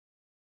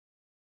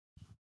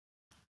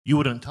You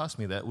wouldn't toss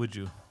me that, would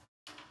you?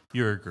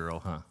 You're a girl,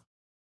 huh?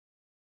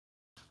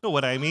 No,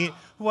 what I mean,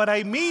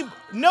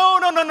 no.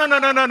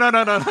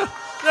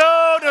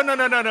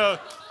 No.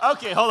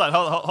 Okay, hold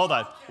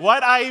on.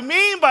 What I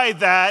mean by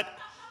that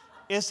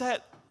is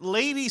that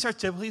ladies are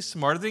typically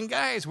smarter than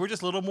guys. We're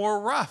just a little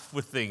more rough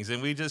with things,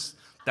 and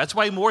that's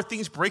why more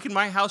things break in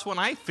my house when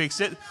I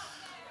fix it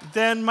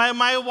than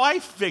my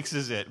wife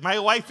fixes it. My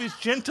wife is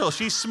gentle.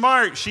 She's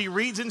smart. She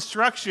reads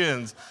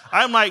instructions.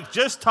 I'm like,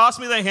 just toss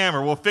me the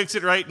hammer. We'll fix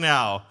it right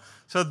now.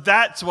 So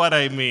that's what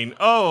I mean.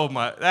 Oh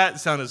my, that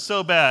sounded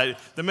so bad.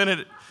 The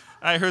minute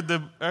I heard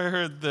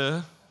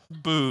the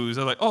booze,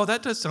 I'm like, oh,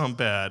 that does sound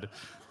bad.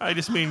 I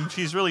just mean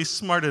she's really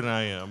smarter than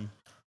I am.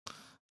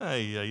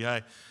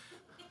 Ay.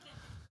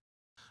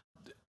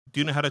 Do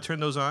you know how to turn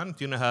those on?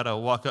 Do you know how to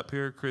walk up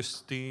here,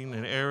 Christine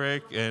and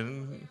Eric?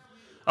 And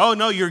oh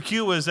no, your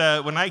cue was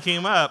when I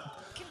came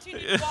up.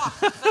 Continue to walk,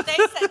 but they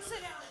said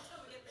sit down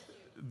until we get the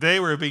cue. They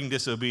were being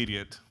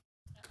disobedient.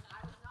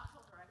 I was not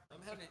told correctly.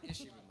 I'm having an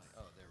issue with my.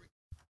 Oh, there we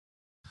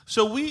go.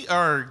 So we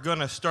are going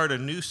to start a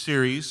new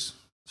series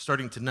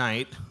starting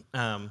tonight.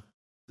 The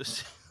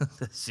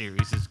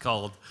series is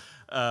called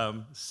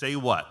Say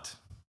What.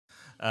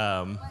 Wait,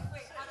 how did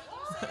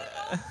you say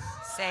it?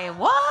 Say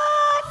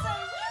what? Say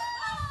what?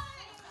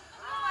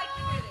 I like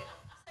you did it.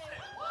 Say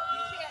what? You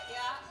can't,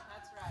 yeah,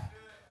 that's right.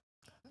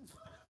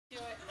 Do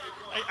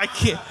it. I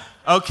can't.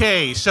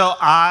 Okay, so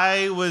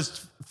I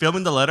was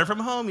filming the letter from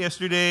home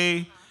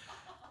yesterday,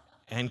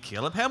 and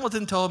Caleb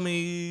Hamilton told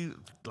me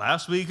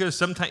last week or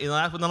sometime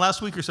in the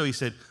last week or so, he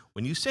said,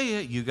 when you say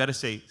it, you got to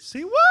say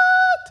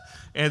what?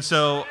 And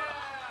so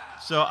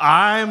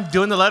I'm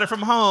doing the letter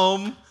from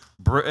home.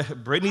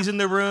 Brittany's in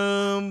the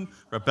room.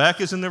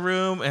 Rebecca's in the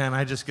room. And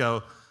I just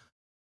go,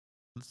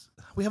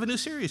 we have a new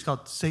series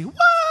called Say What?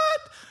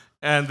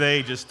 And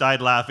they just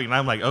died laughing. And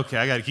I'm like, okay,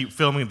 I got to keep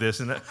filming this.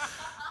 And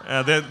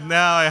then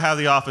now I have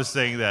the office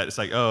saying that. It's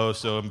like, oh,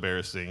 so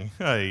embarrassing.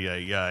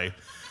 Ay.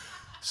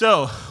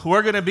 So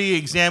we're going to be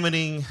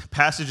examining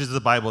passages of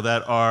the Bible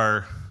that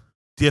are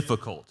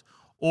difficult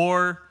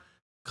or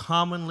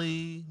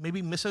commonly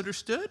maybe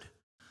misunderstood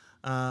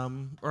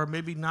or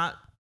maybe not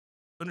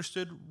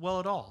understood well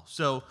at all.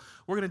 So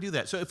we're going to do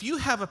that. So if you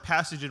have a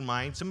passage in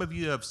mind, some of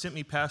you have sent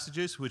me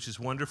passages, which is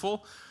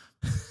wonderful.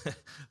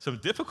 Some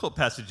difficult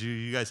passages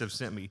you guys have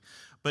sent me.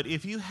 But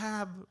if you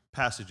have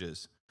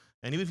passages,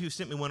 and even if you've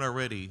sent me one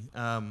already,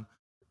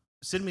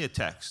 send me a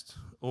text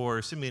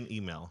or send me an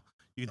email.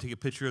 You can take a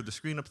picture of the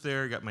screen up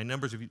there. I got my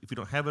numbers if you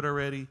don't have it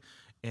already.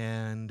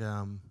 And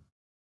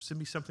send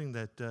me something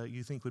that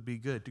you think would be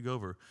good to go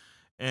over.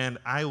 And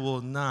I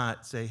will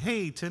not say,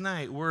 hey,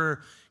 tonight we're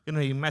going to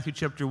be Matthew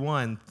chapter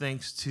 1,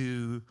 thanks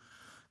to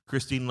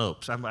Christine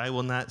Lopes. I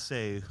will not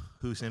say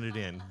who sent it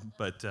in,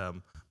 but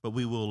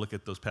we will look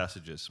at those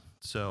passages.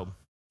 So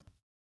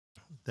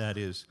that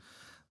is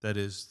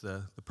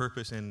the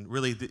purpose, and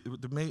really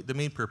the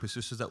main purpose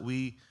is so that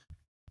we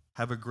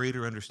have a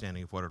greater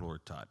understanding of what our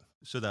Lord taught,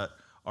 so that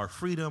our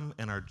freedom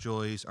and our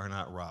joys are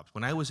not robbed.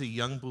 When I was a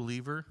young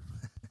believer,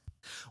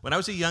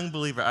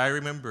 I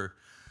remember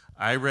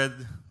I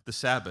read the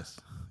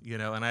Sabbath,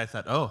 and I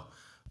thought, oh,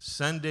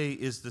 Sunday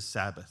is the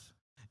Sabbath.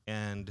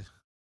 And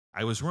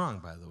I was wrong,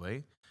 by the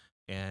way.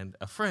 And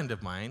a friend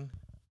of mine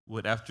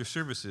after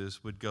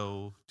services, would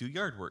go do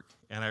yard work.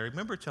 And I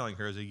remember telling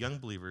her as a young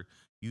believer,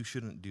 you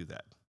shouldn't do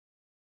that.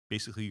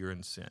 Basically, you're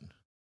in sin.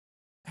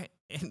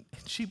 And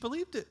she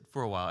believed it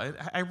for a while.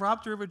 I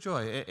robbed her of a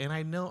joy, and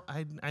I know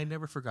I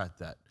never forgot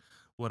that,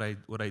 what I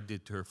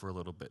did to her for a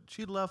little bit.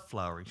 She loved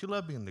flowering. She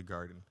loved being in the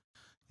garden,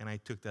 and I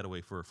took that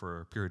away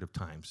for a period of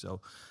time.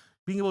 So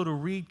being able to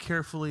read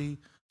carefully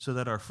so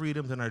that our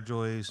freedoms and our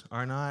joys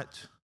are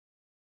not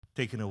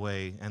taken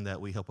away, and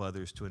that we help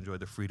others to enjoy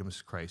the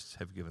freedoms Christ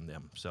have given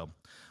them. So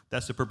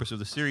that's the purpose of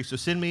the series. So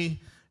send me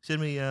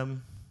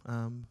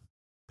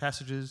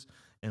passages,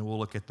 and we'll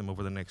look at them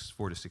over the next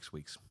 4 to 6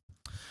 weeks.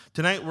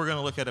 Tonight, we're going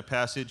to look at a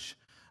passage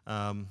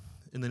in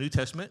the New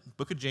Testament,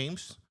 book of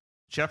James,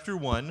 chapter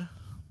 1,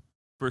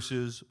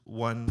 verses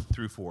 1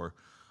 through 4.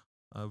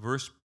 A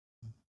verse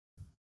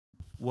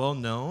well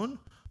known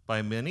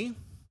by many,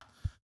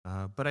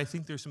 but I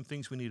think there's some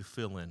things we need to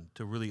fill in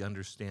to really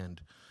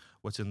understand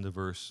what's in the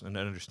verse and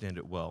understand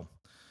it well.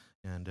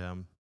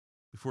 And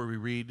before we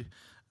read,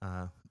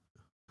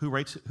 who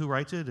writes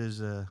it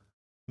is a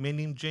man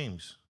named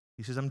James.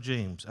 He says, I'm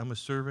James. I'm a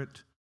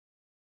servant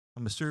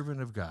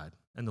of God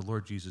and the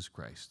Lord Jesus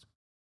Christ.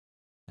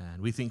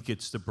 And we think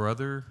it's the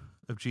brother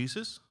of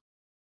Jesus.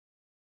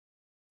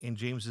 And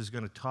James is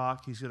going to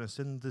talk. He's going to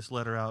send this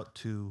letter out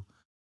to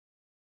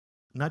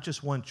not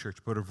just one church,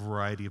 but a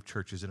variety of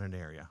churches in an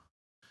area.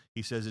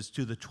 He says it's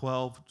to the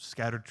 12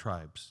 scattered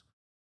tribes,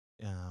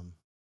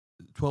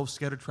 12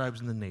 scattered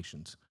tribes in the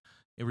nations,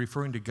 and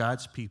referring to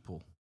God's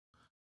people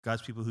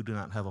who do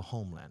not have a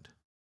homeland.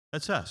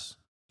 That's us.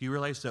 Do you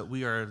realize that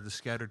we are the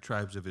scattered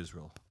tribes of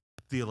Israel,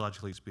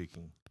 theologically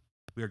speaking?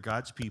 We are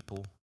God's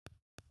people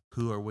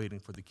who are waiting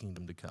for the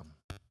kingdom to come.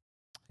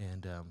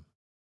 And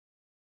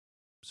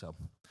so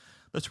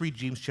Let's read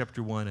James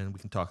chapter 1, and we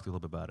can talk a little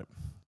bit about it.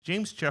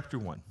 James chapter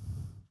 1.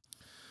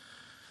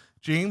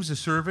 James, a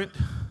servant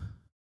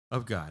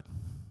of God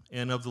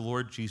and of the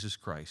Lord Jesus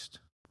Christ,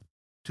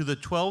 to the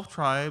 12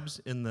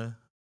 tribes in the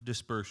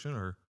dispersion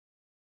or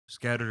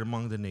scattered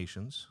among the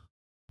nations,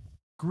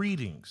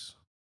 greetings.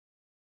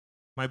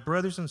 My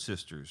brothers and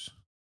sisters,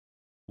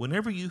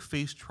 whenever you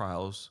face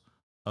trials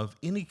of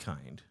any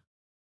kind,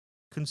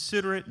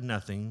 consider it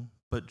nothing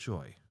but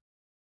joy,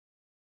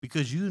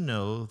 because you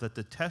know that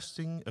the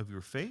testing of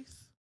your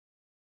faith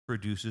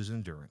produces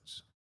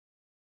endurance.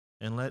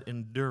 And let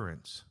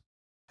endurance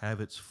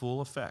have its full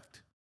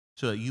effect,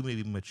 so that you may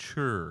be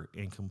mature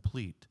and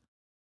complete,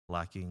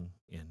 lacking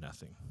in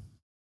nothing.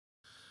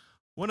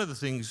 One of the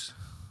things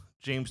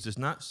James does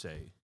not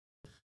say,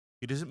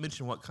 he doesn't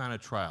mention what kind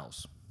of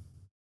trials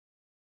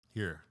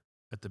here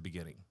at the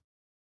beginning.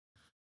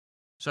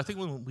 So I think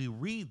when we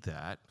read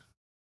that,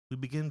 we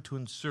begin to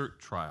insert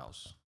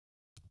trials,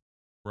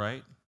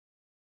 right?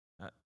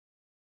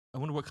 I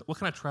wonder what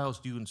kind of trials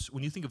do you,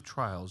 when you think of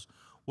trials,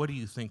 what do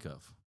you think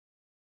of?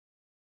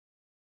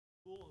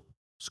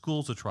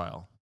 School's a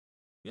trial.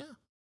 Yeah,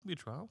 be a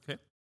trial, okay.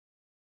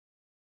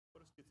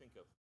 What else do you think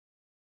of?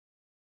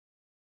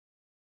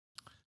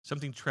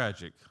 Something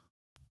tragic.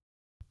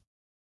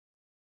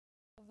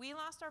 We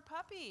lost our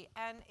puppy,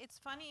 and it's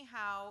funny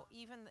how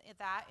even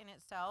that in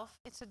itself,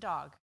 it's a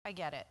dog. I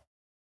get it.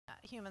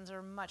 Humans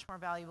are much more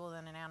valuable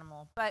than an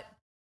animal, but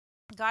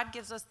God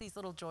gives us these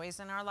little joys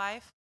in our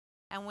life,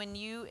 and when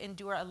you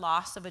endure a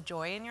loss of a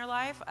joy in your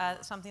life,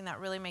 something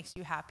that really makes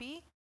you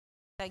happy,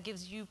 that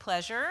gives you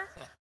pleasure,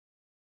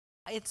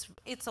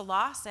 it's a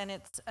loss and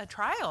it's a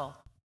trial.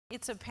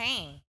 It's a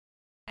pain,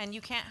 and you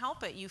can't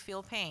help it. You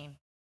feel pain.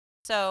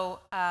 So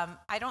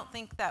I don't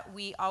think that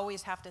we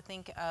always have to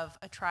think of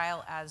a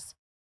trial as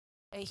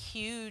a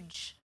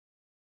huge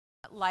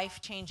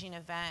life-changing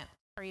event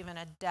or even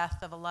a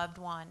death of a loved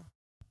one,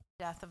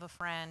 death of a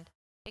friend.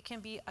 It can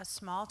be a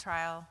small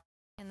trial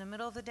in the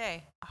middle of the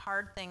day, a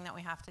hard thing that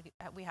we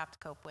have to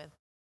cope with.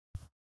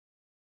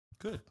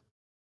 Good.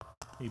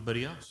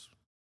 Anybody else?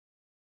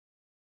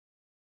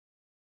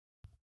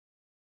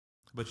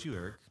 How about you,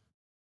 Eric?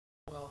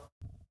 Well,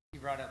 you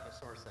brought up a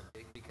sore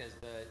subject because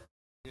the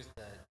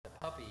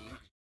puppy.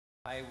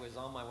 I was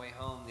on my way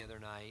home the other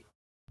night.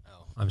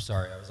 Oh, I'm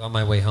sorry. I was on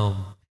my way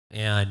home,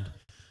 and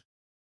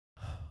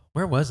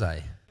where was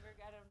I?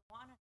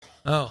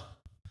 Oh,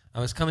 I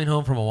was coming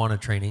home from Awana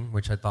training,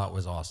 which I thought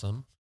was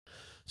awesome.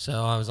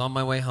 So I was on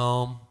my way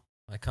home.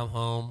 I come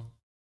home,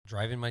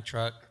 driving my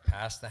truck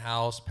past the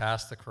house,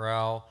 past the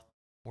corral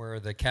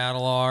where the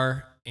cattle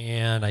are,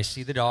 and I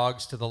see the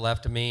dogs to the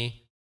left of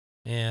me,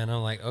 and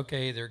I'm like,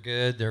 okay, they're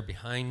good. They're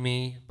behind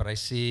me, but I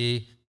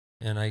see,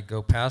 and I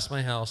go past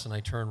my house, and I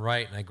turn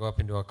right, and I go up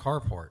into a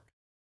carport.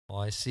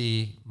 Well, I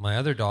see my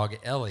other dog,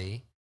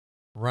 Ellie,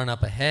 run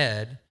up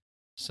ahead,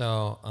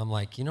 so I'm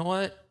like, you know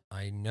what?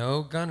 I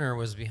know Gunner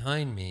was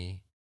behind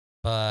me,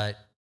 but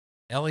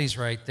Ellie's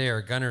right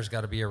there. Gunner's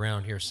got to be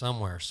around here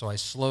somewhere. So I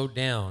slowed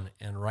down,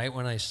 and right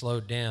when I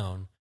slowed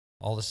down,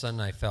 all of a sudden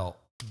I felt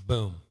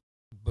boom,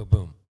 boom,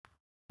 boom.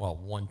 Well,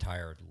 one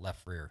tire,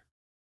 left rear.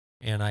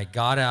 And I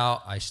got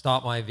out. I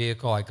stopped my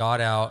vehicle. I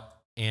got out,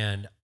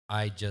 and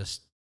I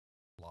just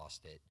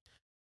lost it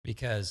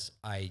because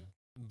I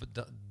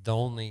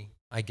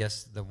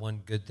guess the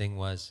one good thing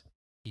was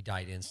he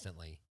died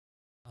instantly.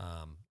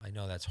 I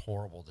know that's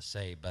horrible to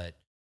say, but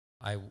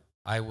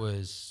I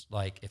was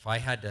like, if I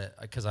had to,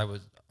 because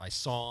I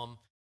saw him,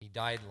 he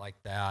died like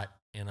that,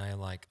 and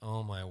I'm like,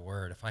 oh my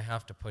word, if I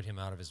have to put him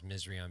out of his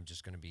misery, I'm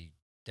just going to be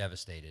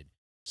devastated.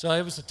 So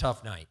it was a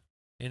tough night,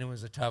 and it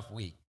was a tough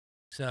week.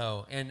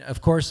 So, and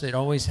of course, it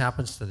always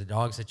happens to the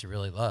dogs that you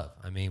really love.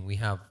 I mean, we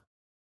have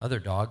other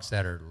dogs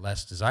that are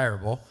less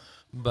desirable,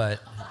 but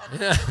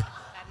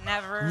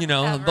Never, you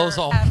know, ever, those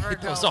ever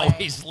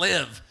always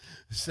live.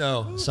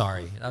 So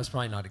sorry, that was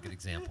probably not a good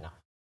example.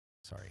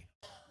 Sorry.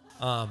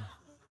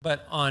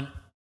 But on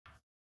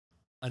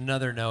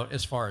another note,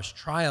 as far as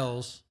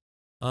trials,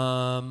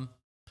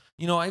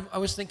 you know, I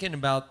was thinking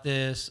about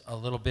this a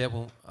little bit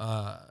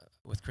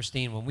with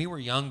Christine when we were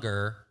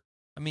younger.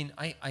 I mean,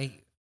 I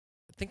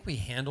think we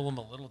handle them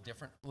a little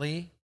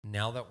differently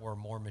now that we're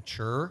more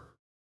mature.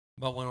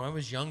 But when I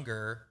was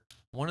younger,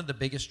 one of the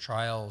biggest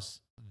trials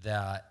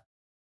that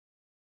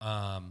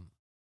I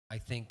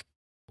think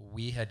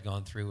we had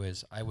gone through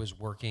is I was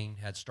working,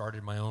 had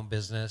started my own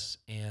business,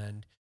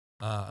 and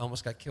I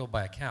almost got killed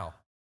by a cow.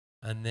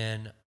 And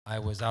then I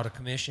was out of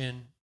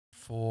commission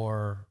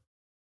for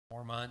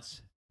 4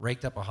 months,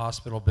 raked up a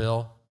hospital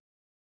bill,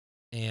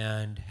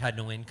 and had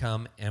no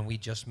income. And we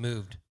just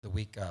moved the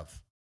week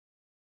of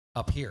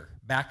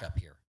back up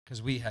here,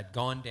 because we had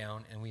gone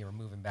down and we were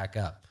moving back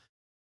up.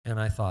 And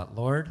I thought,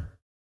 Lord,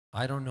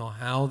 I don't know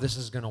how this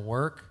is going to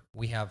work.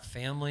 We have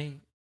family.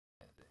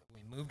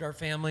 We moved our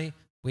family.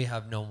 We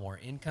have no more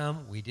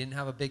income. We didn't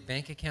have a big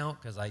bank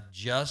account because I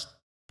just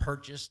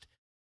purchased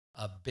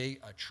a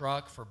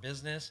truck for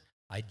business.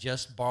 I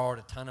just borrowed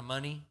a ton of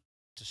money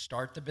to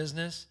start the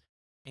business.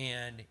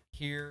 And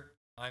here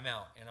I'm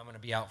out, and I'm going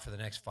to be out for the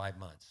next 5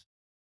 months.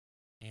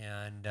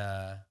 And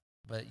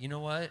but you know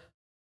what?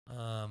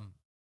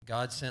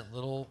 God sent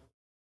little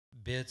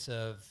bits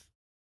of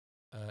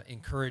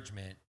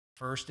encouragement.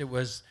 First, it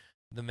was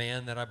the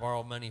man that I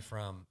borrowed money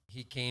from.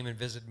 He came and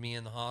visited me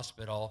in the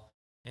hospital,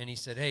 and he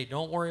said, "Hey,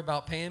 don't worry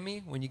about paying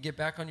me. When you get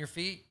back on your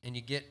feet and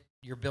you get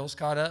your bills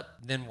caught up,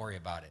 then worry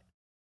about it."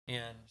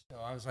 And so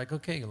I was like,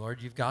 "Okay,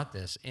 Lord, you've got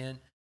this." And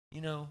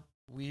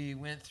we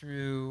went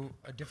through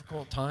a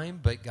difficult time,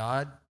 but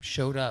God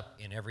showed up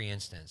in every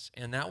instance.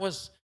 And that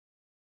was,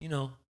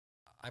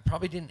 I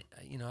probably didn't,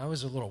 I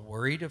was a little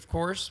worried, of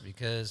course,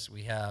 because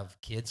we have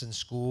kids in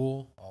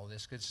school, all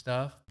this good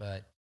stuff,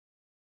 but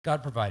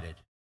God provided.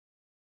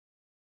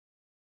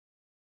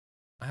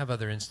 I have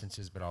other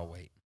instances, but I'll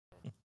wait.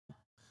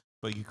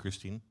 But you,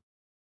 Christine?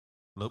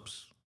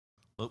 Lopes?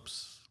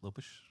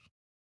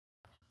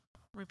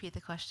 Repeat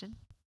the question.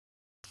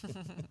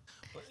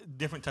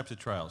 Different types of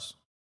trials.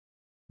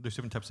 There's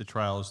different types of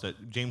trials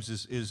that James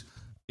is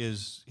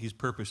he's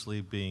purposely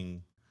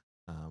being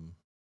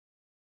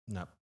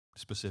not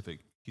specific.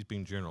 He's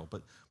being general.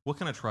 But what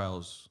kind of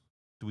trials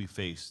do we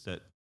face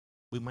that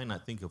we might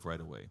not think of right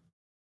away?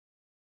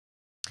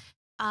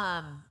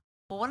 Well,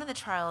 one of the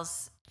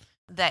trials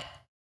that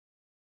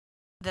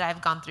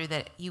I've gone through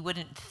that you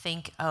wouldn't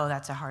think, oh,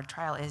 that's a hard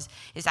trial, is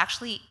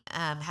actually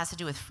has to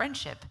do with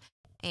friendship.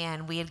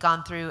 And we had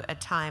gone through a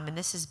time, and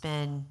this has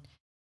been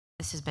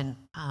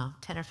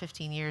 10 or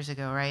 15 years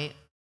ago, right?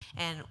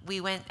 And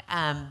we went.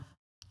 I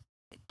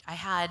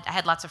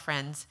had lots of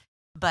friends,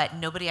 but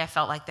nobody I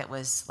felt like that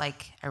was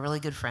like a really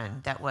good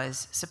friend that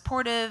was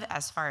supportive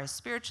as far as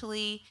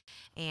spiritually,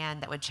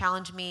 and that would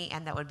challenge me,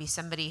 and that would be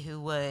somebody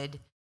who would,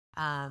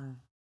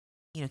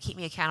 keep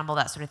me accountable,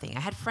 that sort of thing.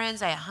 I had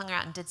friends, I hung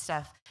out and did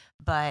stuff,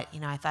 but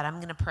I thought I'm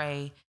going to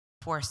pray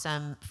for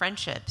some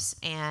friendships,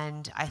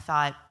 and I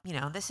thought,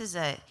 this is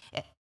at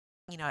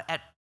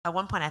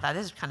one point I thought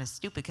this is kind of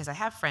stupid because I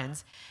have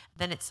friends.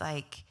 Then it's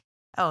like,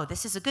 oh,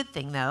 this is a good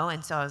thing though.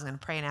 And so I was going to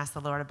pray and ask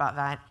the Lord about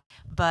that.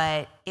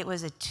 But it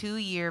was a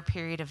 2-year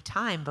period of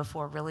time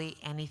before really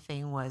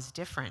anything was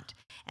different.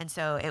 And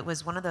so it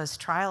was one of those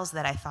trials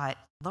that I thought,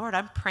 Lord,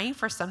 I'm praying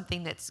for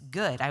something that's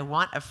good. I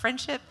want a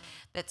friendship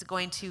that's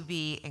going to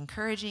be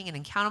encouraging and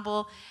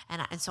accountable.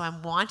 And so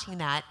I'm wanting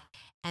that,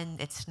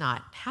 and it's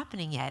not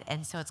happening yet.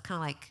 And so it's kind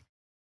of like,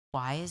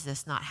 why is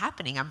this not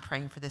happening? I'm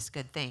praying for this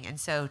good thing. And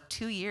so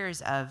 2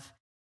 years of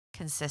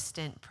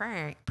consistent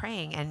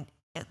praying, and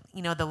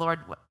the Lord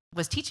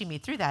was teaching me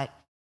through that.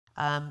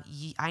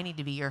 I need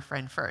to be your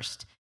friend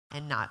first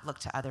and not look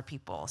to other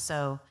people.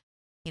 So,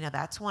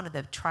 that's one of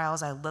the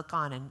trials I look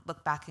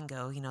back and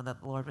go, the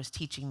Lord was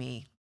teaching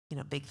me,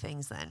 big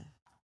things then.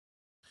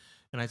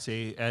 And I'd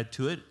say add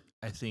to it,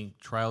 I think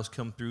trials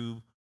come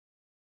through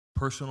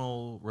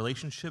personal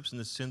relationships in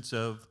the sense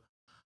of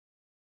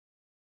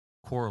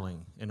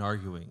quarreling and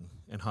arguing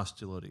and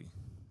hostility.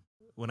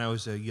 When I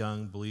was a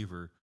young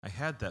believer, I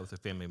had that with a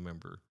family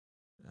member.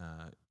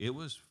 It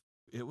was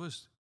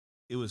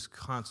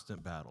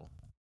constant battle.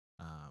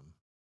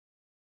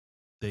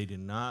 They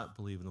did not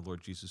believe in the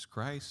Lord Jesus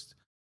Christ.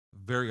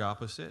 Very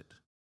opposite,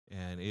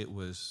 and it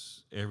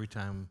was every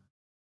time.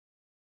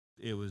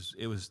 It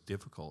was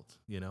difficult,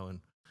 and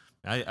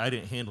I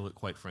didn't handle it,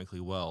 quite frankly,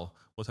 well.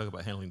 We'll talk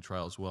about handling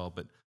trials well,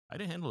 but I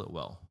didn't handle it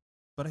well.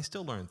 But I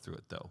still learned through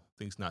it, though,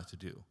 things not to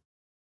do.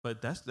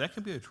 But that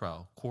can be a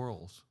trial.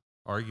 Quarrels,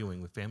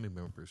 arguing with family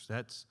members,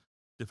 that's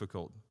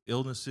difficult.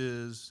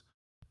 Illnesses,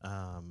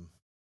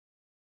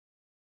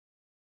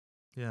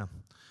 yeah.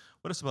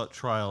 What else about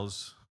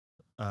trials?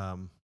 I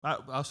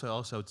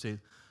also would say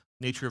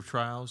nature of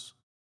trials.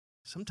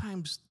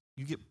 Sometimes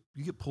you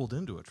get pulled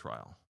into a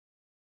trial.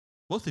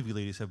 Both of you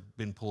ladies have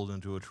been pulled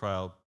into a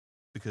trial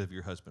because of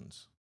your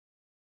husband's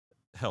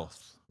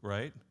health,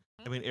 right?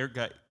 I mean, Eric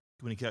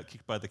when he got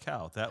kicked by the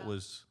cow. That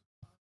was.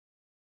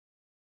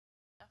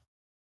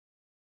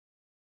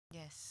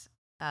 Yes.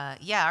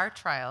 Our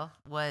trial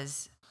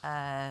was,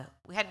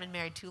 we hadn't been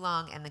married too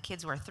long, and the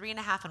kids were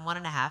 3.5 and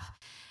 1.5,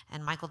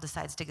 and Michael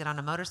decides to get on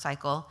a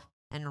motorcycle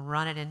and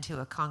run it into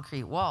a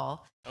concrete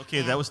wall.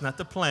 Okay, that was not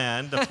the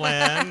plan. The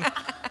plan,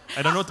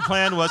 I don't know what the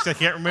plan was. I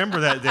can't remember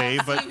that day,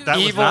 but that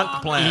was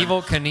not the plan.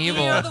 Evil Knievel.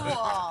 Near the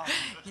wall.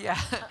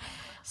 Yeah.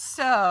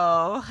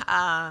 So,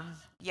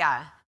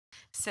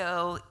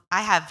 So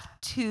I have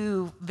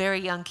 2 very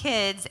young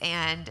kids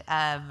and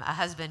a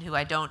husband who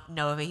I don't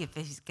know if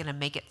he's going to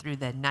make it through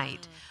the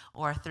night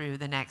or through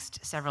the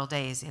next several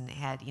days, and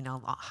had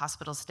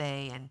hospital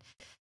stay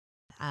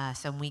and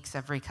some weeks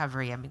of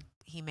recovery. I mean,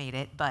 he made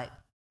it, but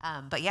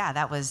yeah,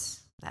 that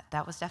was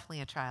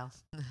definitely a trial.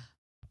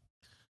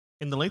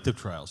 In the length of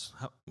trials,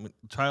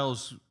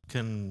 trials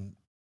can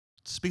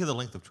speak of the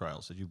length of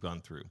trials that you've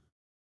gone through.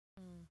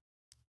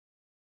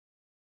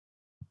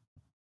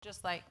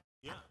 Just like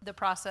the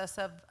process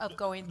of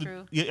going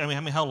through. Yeah, I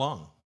mean, how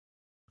long?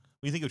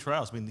 When you think of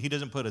trials, I mean, he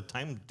doesn't put a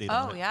time date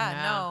on it. Oh,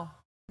 yeah,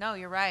 no,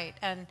 you're right.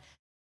 And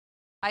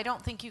I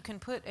don't think you can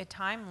put a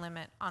time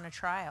limit on a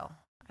trial.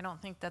 I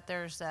don't think that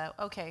there's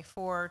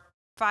for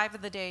 5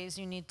 of the days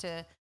you need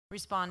to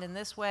respond in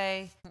this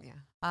way,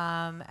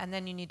 Yeah. and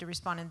then you need to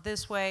respond in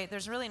this way.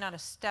 There's really not a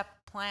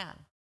step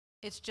plan.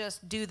 It's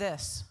just do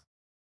this.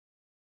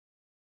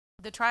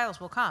 The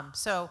trials will come.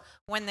 So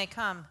when they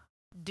come,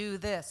 do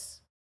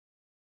this.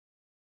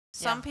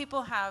 Some Yeah.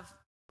 people have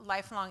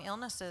lifelong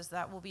illnesses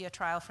that will be a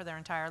trial for their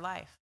entire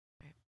life.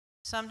 Right.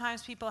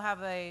 Sometimes people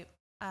have a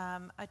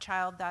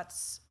child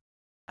that's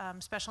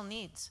special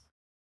needs.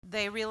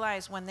 They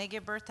realize when they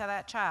give birth to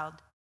that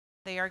child,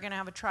 they are going to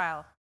have a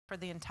trial for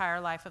the entire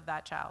life of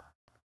that child.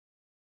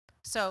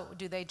 So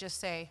do they just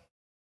say,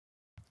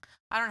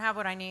 I don't have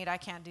what I need, I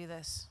can't do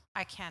this,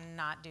 I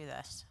cannot do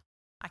this,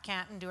 I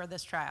can't endure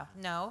this trial?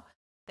 No,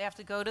 they have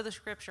to go to the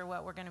scripture,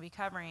 what we're going to be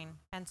covering,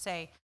 and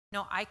say,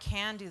 no, I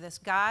can do this.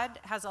 God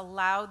has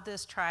allowed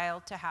this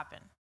trial to happen.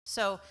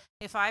 So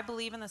if I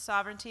believe in the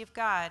sovereignty of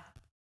God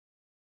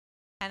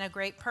and a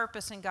great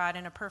purpose in God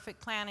and a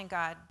perfect plan in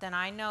God, then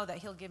I know that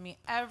he'll give me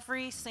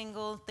every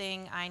single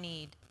thing I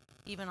need.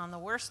 Even on the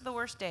worst of the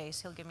worst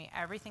days, he'll give me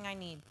everything I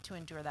need to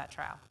endure that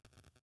trial.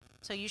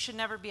 So you should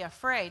never be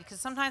afraid,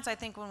 because sometimes I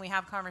think when we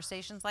have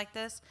conversations like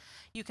this,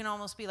 you can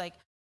almost be like,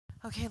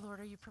 okay, Lord,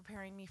 are you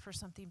preparing me for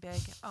something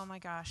big? Oh my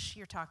gosh,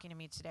 you're talking to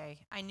me today.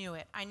 I knew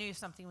it. I knew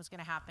something was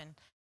going to happen.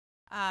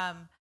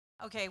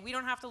 Okay, we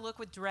don't have to look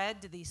with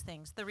dread to these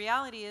things. The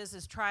reality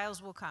is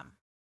trials will come.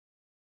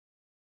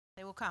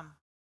 They will come.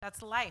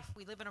 That's life.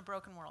 We live in a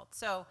broken world.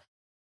 So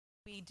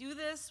we do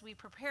this, we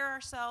prepare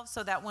ourselves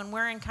so that when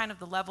we're in kind of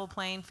the level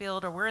playing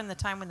field, or we're in the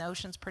time when the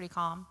ocean's pretty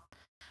calm,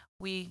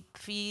 we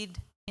feed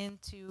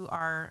into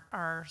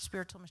our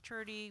spiritual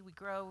maturity, we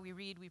grow, we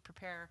read, we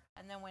prepare,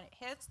 and then when it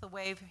hits, the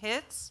wave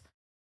hits,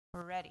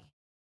 we're ready.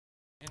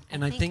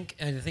 And I think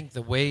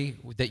the way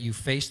that you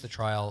face the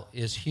trial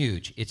is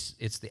huge.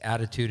 It's the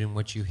attitude in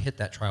which you hit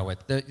that trial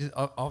with.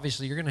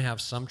 Obviously, you're going to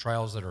have some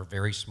trials that are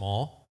very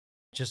small,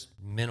 just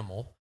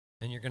minimal,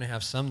 and you're going to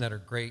have some that are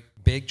great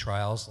big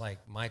trials, like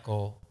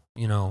Michael,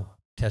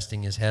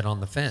 testing his head on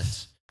the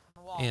fence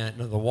and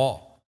the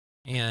wall.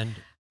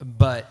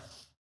 But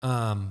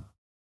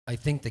I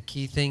think the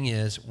key thing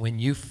is when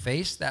you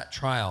face that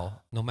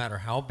trial, no matter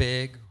how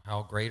big,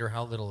 how great, or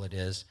how little it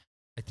is,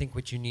 I think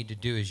what you need to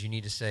do is you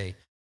need to say,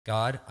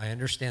 God, I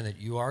understand that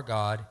you are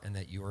God and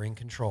that you are in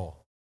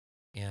control.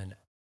 And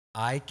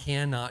I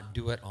cannot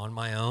do it on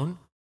my own.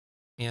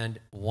 And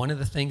one of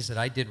the things that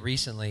I did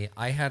recently,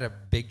 I had a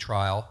big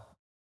trial.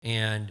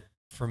 And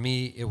for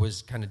me, it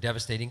was kind of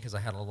devastating because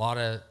I had a lot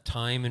of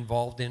time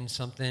involved in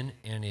something.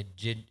 And it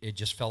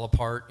just fell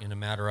apart in a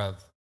matter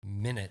of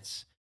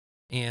minutes.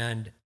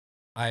 And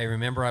I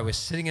remember I was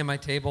sitting at my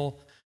table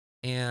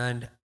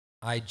and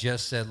I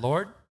just said,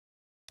 Lord,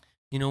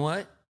 you know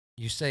what?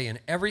 You say in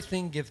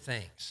everything give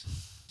thanks.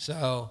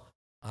 So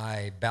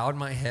I bowed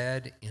my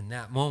head in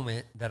that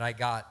moment that I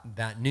got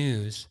that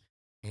news,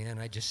 and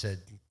I just said,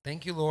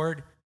 thank you,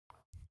 Lord,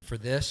 for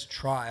this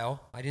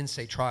trial. I didn't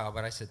say trial,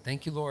 but I said,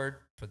 thank you, Lord,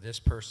 for this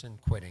person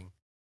quitting.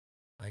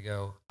 I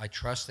go, I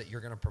trust that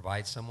you're going to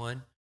provide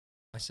someone.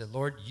 I said,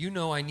 Lord, you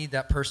know I need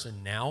that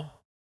person now,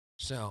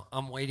 so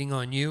I'm waiting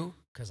on you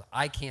because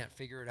I can't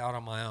figure it out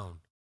on my own.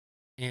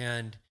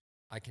 And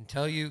I can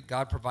tell you,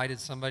 God provided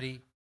somebody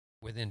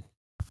within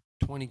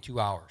 22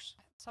 hours.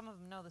 Some of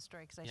them know the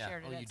story because I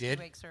shared it Oh, at you did?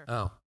 Wake Surf.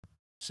 Oh.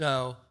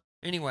 So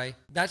anyway,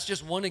 that's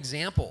just one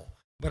example.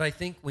 But I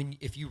think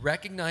if you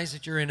recognize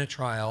that you're in a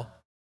trial,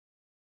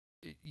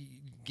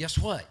 guess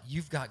what?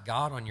 You've got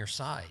God on your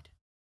side.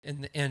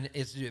 And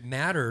it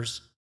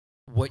matters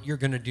what you're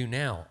going to do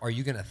now. Are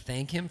you going to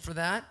thank him for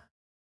that?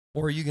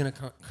 Or are you going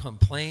to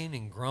complain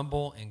and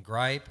grumble and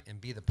gripe and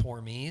be the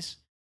poor me's?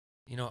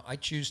 I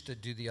choose to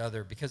do the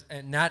other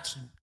and that's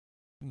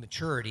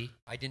maturity.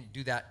 I didn't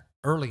do that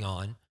early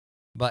on,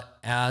 but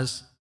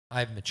as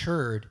I've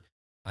matured,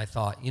 I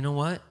thought, you know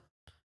what?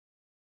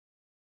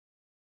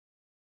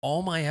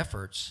 All my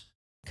efforts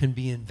can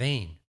be in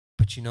vain,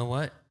 but you know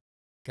what?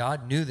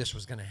 God knew this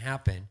was going to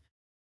happen.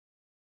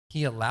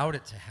 He allowed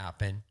it to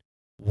happen.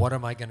 What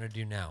am I going to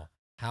do now?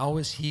 How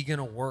is he going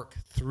to work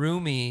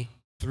through me,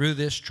 through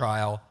this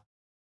trial,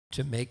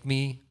 to make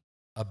me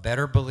a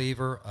better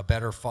believer, a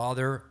better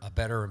father, a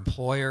better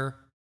employer,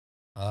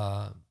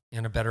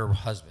 and a better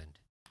husband?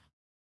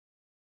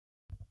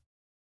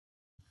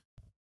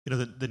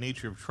 The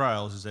nature of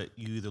trials is that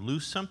you either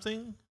lose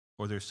something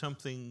or there's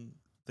something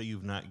that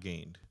you've not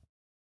gained.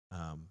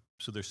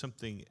 So there's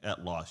something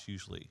at loss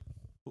usually.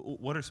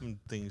 What are some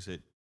things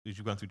that, as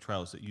you've gone through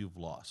trials, that you've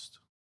lost?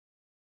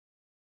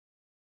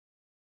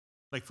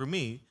 Like for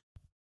me,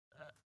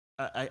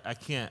 I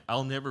can't,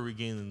 I'll never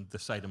regain the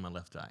sight of my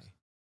left eye.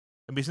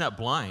 I mean, it's not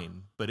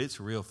blind, but it's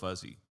real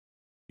fuzzy.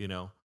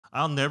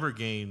 I'll never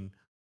gain,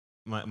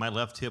 my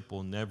left hip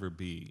will never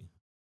be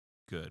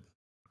good.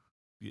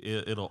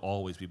 It'll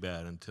always be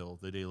bad until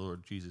the day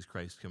Lord Jesus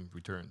Christ comes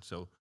return.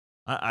 So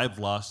I've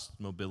lost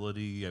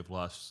mobility. I've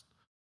lost,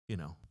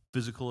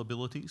 physical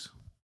abilities.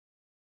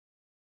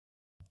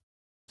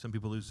 Some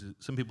people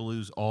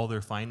lose all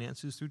their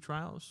finances through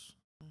trials.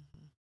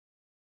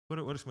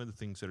 Mm-hmm. What are some of the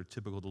things that are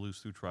typical to lose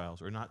through trials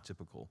or not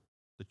typical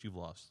that you've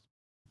lost?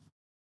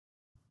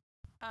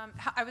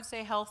 I would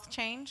say health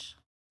change,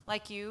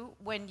 like you,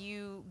 when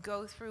you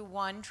go through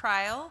one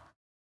trial.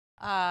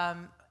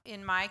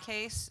 In my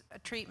case, a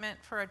treatment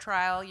for a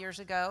trial years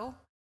ago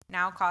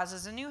now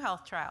causes a new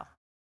health trial.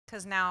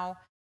 Because now,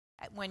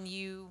 when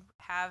you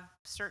have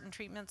certain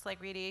treatments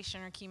like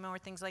radiation or chemo or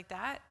things like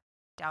that,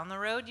 down the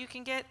road you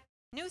can get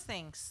new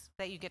things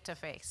that you get to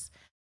face.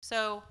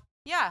 So,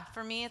 yeah,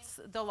 for me, it's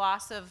the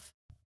loss of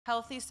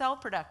healthy cell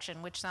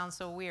production, which sounds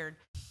so weird.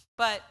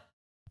 But,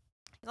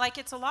 like,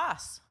 it's a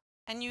loss.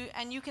 And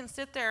you can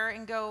sit there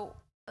and go,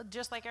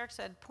 just like Eric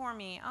said, poor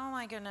me. Oh,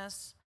 my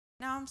goodness.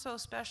 Now I'm so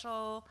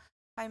special,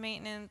 high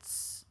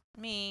maintenance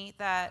me,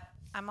 that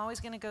I'm always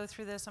going to go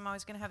through this. I'm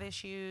always going to have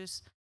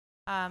issues.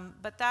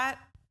 But that,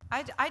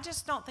 I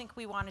just don't think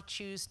we want to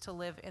choose to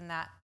live in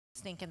that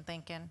stinking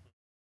thinking.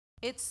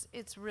 It's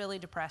really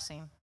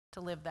depressing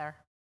to live there.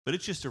 But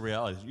it's just a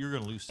reality. You're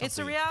going to lose something. It's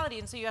a reality,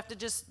 and so you have to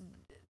just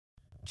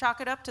chalk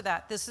it up to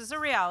that. This is a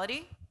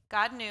reality.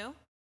 God knew.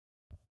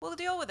 We'll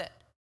deal with it.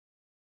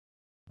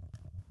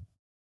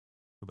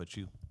 What about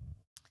you?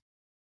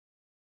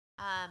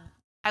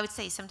 I would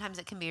say sometimes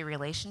it can be a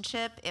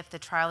relationship if the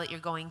trial that you're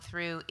going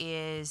through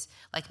is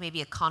like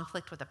maybe a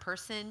conflict with a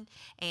person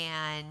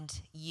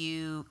and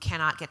you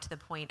cannot get to the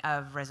point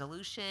of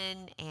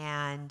resolution,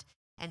 and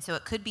so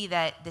it could be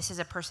that this is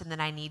a person that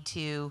I need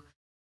to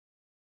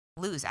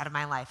lose out of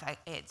my life.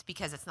 It's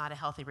because it's not a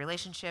healthy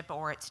relationship,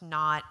 or it's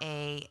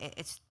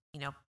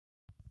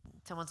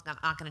someone's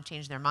not going to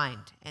change their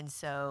mind, and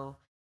so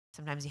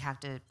sometimes you have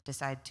to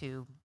decide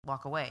to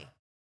walk away,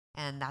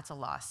 and that's a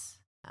loss,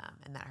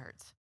 and that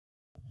hurts.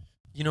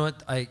 You know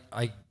what? I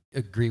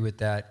agree with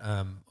that.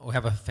 We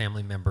have a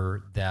family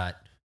member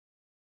that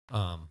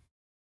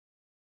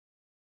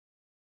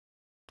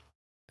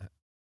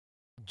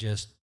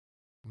just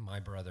my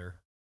brother,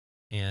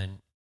 and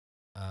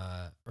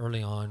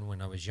early on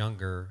when I was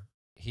younger,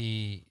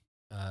 he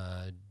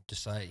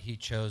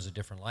chose a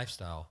different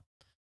lifestyle,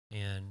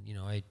 and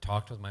I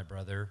talked with my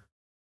brother,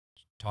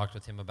 talked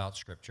with him about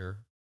Scripture,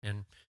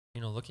 and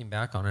looking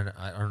back on it,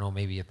 I don't know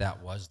maybe if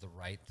that was the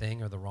right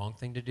thing or the wrong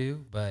thing to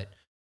do, but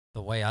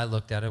the way I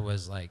looked at it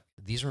was like,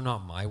 these are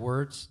not my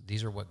words.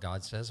 These are what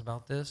God says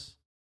about this.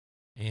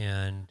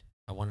 And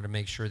I wanted to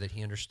make sure that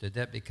he understood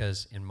that,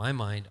 because in my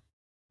mind,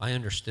 I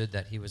understood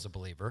that he was a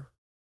believer.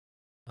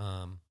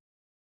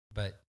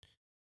 But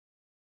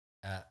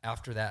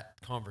after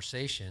that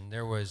conversation,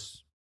 there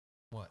was,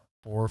 4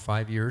 or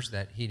 5 years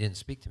that he didn't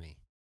speak to me.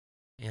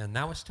 And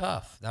that was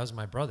tough. That was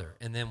my brother.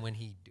 And then when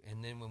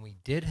we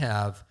did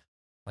have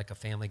like a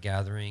family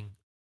gathering,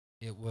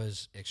 it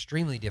was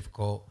extremely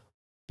difficult,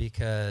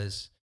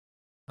 because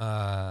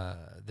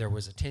there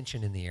was a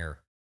tension in the air.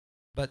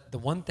 But the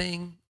one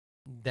thing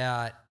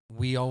that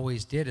we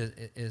always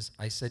did is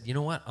I said, you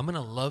know what? I'm going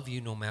to love you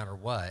no matter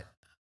what.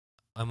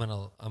 I'm going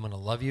to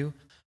love you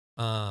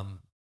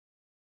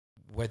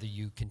whether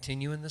you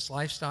continue in this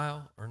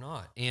lifestyle or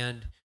not.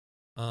 And,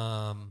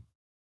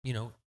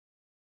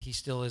 he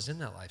still is in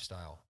that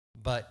lifestyle.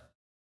 But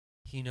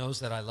he knows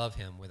that I love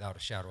him without a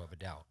shadow of a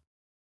doubt.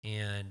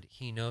 And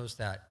he knows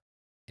that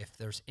if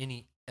there's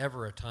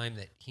ever a time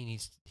that he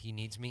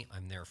needs me,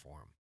 I'm there for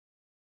him.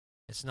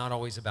 It's not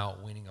always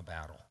about winning a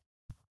battle.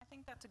 I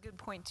think that's a good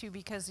point too,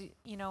 because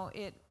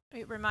it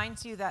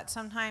reminds you that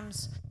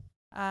sometimes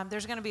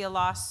there's going to be a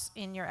loss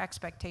in your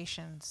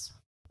expectations.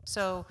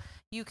 So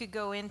you could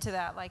go into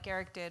that like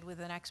Eric did, with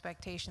an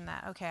expectation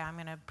that, okay, I'm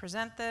going to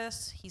present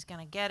this, he's going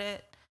to get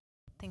it,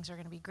 things are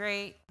going to be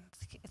great,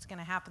 it's going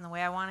to happen the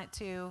way I want it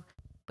to.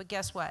 But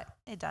guess what?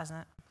 It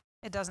doesn't.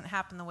 It doesn't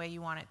happen the way you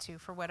want it to,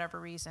 for whatever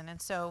reason.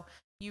 And so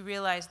you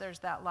realize there's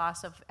that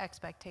loss of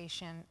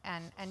expectation,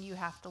 and you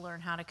have to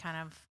learn how to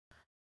kind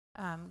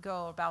of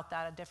go about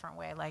that a different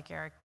way, like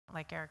Eric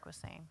was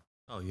saying.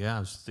 Oh, yeah. I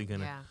was thinking.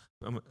 Yeah.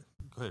 Go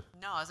ahead.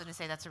 No, I was going to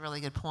say that's a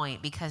really good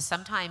point, because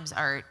sometimes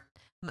our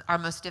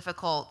most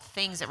difficult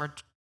things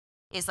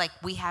is like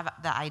we have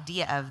the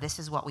idea of this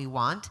is what we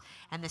want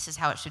and this is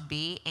how it should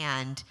be,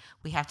 and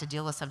we have to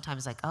deal with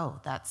sometimes like, oh,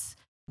 that's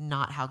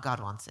not how God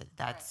wants it.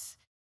 That's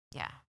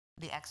right. Yeah,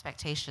 the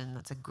expectation.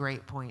 That's a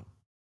great point.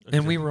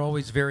 And we were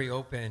always very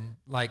open.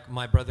 Like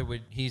my brother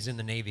he's in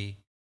the Navy,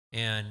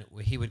 and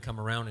he would come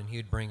around and he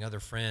would bring other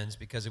friends,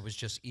 because it was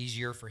just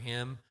easier for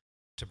him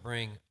to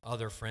bring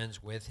other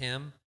friends with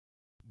him,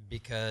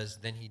 because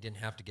then he didn't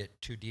have to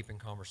get too deep in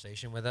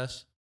conversation with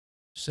us.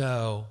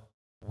 So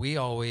we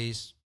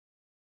always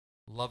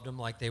loved them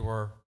like they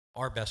were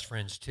our best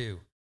friends too.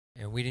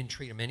 And we didn't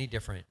treat them any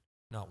different,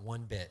 not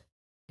one bit.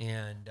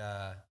 And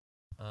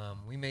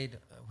we made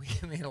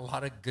a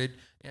lot of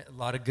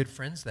good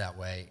friends that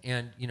way.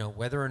 And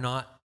whether or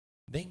not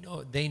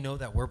they know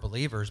that we're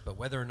believers, but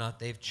whether or not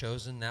they've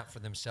chosen that for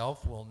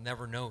themselves, we'll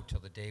never know till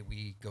the day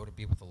we go to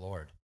be with the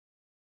Lord.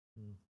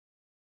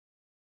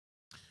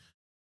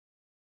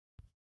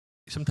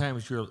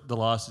 Sometimes the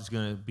loss is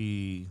going to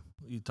be,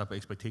 you talk about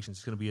expectations,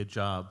 it's going to be a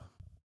job.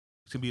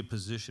 It's going to be a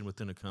position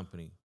within a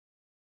company.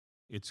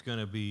 It's going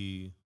to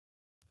be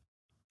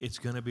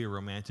a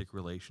romantic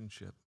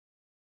relationship.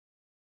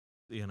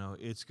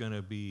 It's going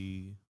to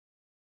be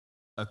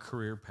a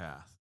career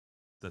path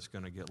that's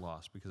going to get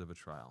lost because of a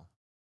trial.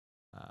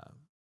 A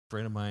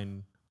friend of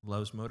mine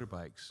loves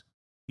motorbikes.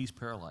 He's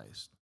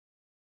paralyzed.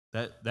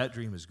 That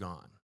dream is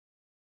gone.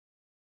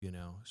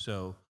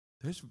 So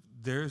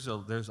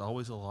there's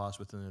always a loss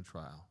within a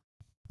trial.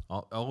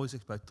 Always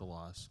expect a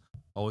loss.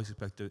 Always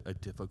expect a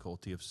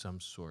difficulty of some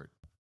sort.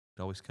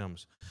 It always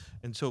comes.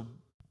 And so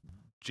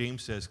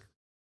James says,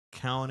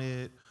 count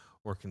it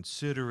or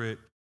consider it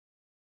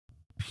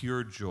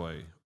pure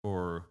joy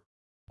or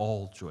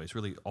all joy. It's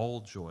really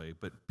all joy,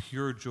 but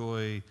pure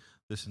joy,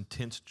 this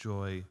intense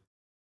joy.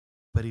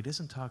 But he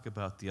doesn't talk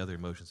about the other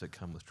emotions that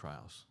come with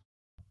trials.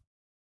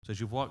 So as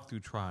you walk through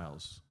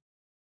trials,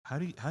 how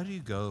do you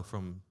go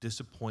from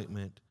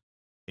disappointment,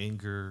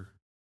 anger,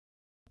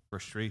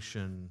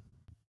 frustration,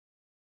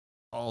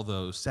 all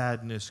those,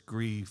 sadness,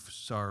 grief,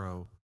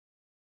 sorrow,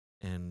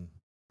 and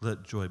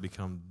let joy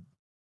become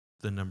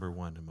the number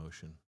one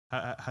emotion?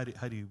 How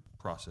do you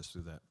process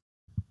through that?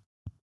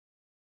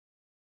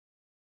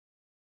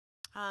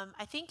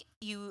 I think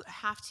you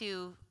have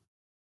to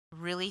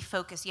really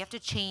focus. You have to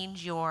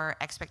change your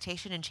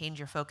expectation and change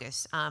your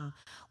focus. One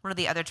of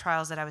the other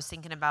trials that I was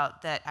thinking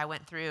about that I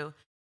went through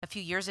a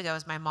few years ago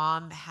is my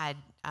mom had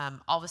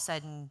all of a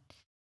sudden,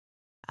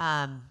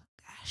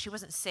 she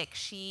wasn't sick.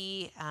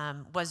 She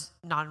was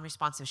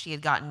non-responsive. She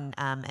had gotten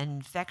an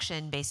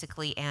infection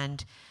basically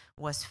and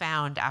was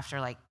found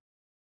after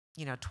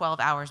 12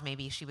 hours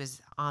maybe. She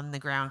was on the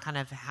ground kind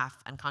of half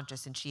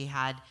unconscious, and she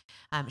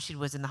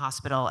was in the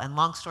hospital. And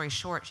long story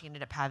short, she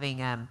ended up having,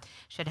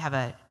 she had to have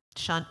a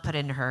shunt put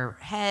in her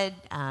head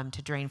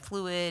to drain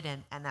fluid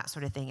and that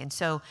sort of thing. And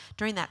so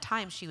during that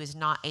time, she was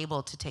not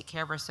able to take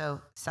care of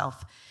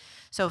herself.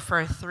 So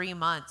for 3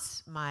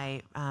 months,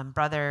 my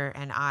brother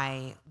and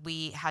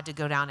we had to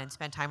go down and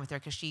spend time with her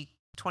because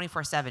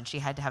 24/7, she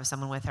had to have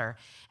someone with her.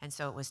 And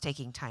so it was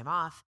taking time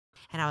off.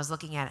 And I was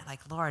looking at it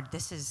like, Lord,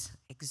 this is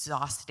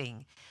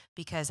exhausting,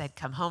 because I'd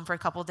come home for a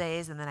couple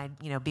days and then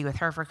I'd, be with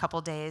her for a couple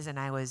days, and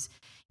I was,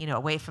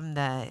 away from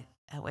the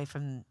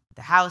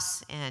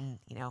house and,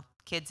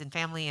 kids and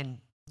family and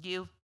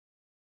you.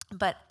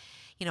 But,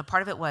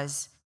 part of it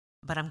was,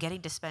 but I'm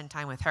getting to spend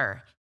time with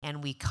her.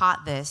 And we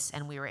caught this,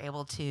 and we were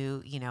able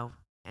to,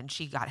 and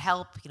she got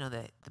help.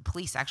 The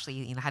police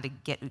actually, had to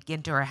get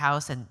into her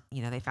house, and,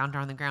 they found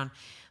her on the ground.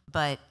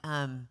 But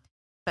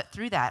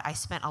through that, I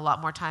spent a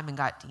lot more time and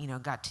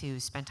got to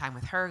spend time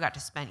with her, got to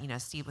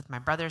spend, see with my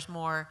brothers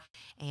more.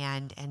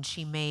 And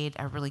she made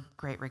a really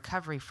great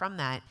recovery from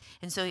that.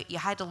 And so you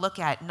had to look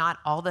at not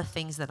all the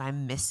things that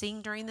I'm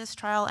missing during this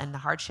trial and the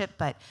hardship,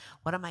 but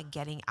what am I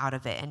getting out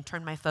of it? And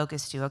turn my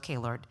focus to, okay,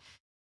 Lord,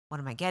 what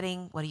am I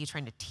getting? What are you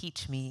trying to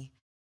teach me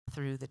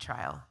through the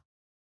trial?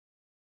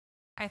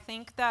 I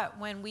think that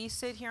when we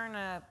sit here in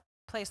a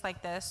place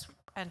like this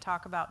and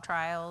talk about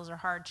trials or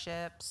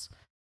hardships,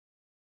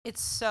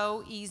 it's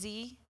so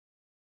easy,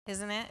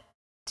 isn't it,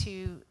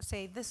 to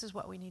say, this is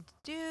what we need to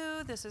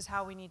do, this is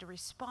how we need to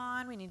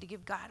respond, we need to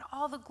give God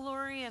all the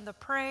glory and the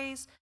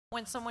praise,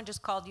 when someone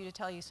just called you to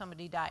tell you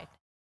somebody died.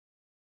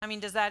 I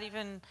mean, does that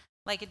even,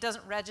 it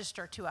doesn't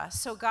register to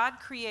us. So God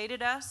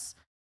created us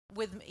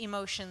with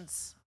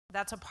emotions.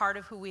 That's a part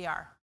of who we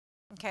are,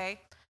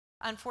 okay?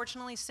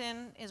 Unfortunately,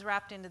 sin is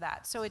wrapped into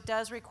that. So it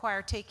does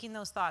require taking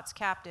those thoughts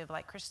captive,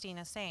 like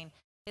Christina's saying.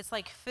 It's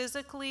like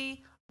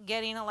physically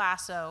getting a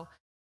lasso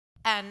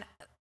and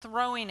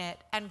throwing it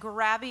and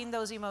grabbing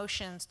those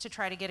emotions to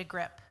try to get a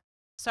grip.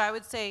 So I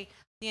would say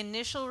the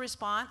initial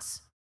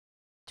response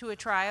to a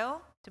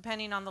trial,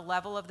 depending on the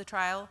level of the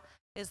trial,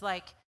 is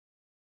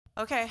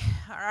okay,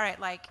 all right,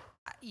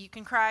 you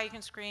can cry, you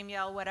can scream,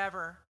 yell,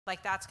 whatever.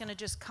 That's going to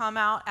just come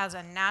out as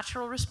a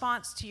natural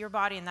response to your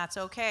body, and that's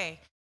okay.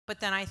 But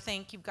then I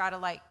think you've got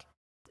to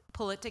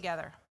pull it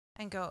together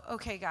and go,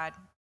 okay, God,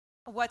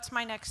 what's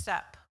my next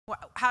step?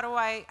 How do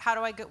I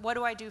go? What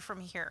do I do from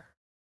here?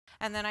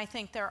 And then I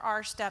think there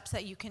are steps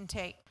that you can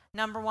take.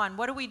 Number one,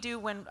 what do we do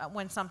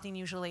when something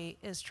usually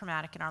is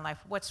traumatic in our life?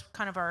 What's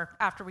kind of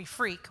after we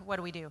freak, what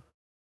do we do?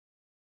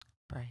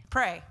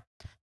 Pray.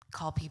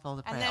 Call people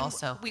to pray and then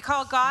also. We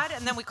call God,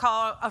 and then we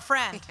call a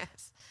friend,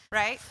 Yes.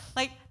 Right?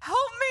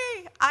 Help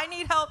me. I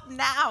need help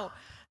now.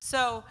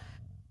 So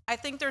I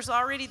think there's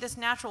already this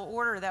natural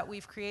order that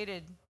we've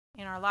created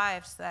in our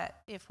lives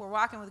that if we're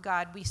walking with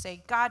God, we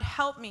say, God,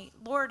 help me.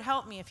 Lord,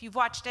 help me. If you've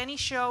watched any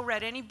show,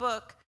 read any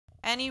book,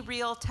 any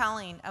real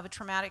telling of a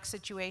traumatic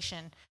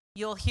situation,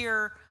 you'll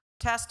hear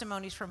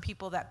testimonies from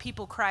people that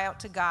people cry out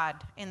to God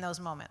in those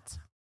moments.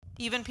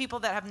 Even people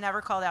that have never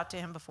called out to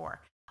him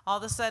before. All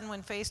of a sudden,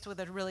 when faced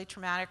with a really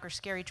traumatic or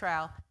scary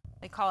trial,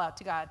 they call out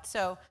to God.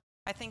 So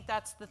I think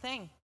that's the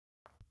thing.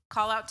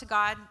 Call out to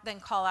God, then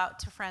call out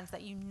to friends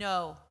that you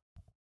know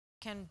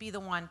can be the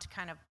one to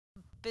kind of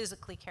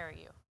physically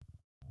carry you.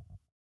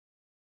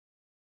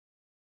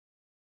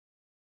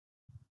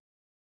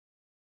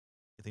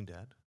 Anything to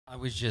add? I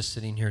was just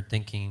sitting here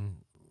thinking,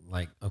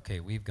 okay,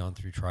 we've gone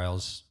through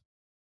trials.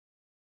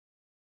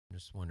 I'm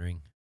just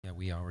wondering,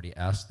 we already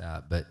asked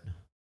that, but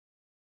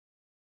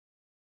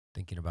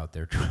thinking about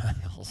their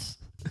trials.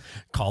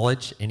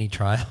 College, any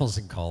trials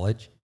in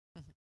college?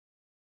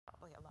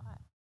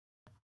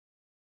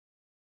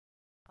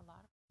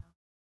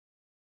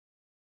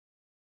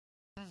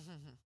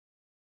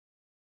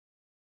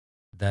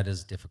 that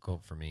is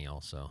difficult for me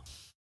also.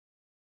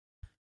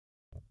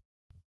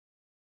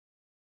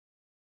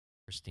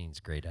 Christine's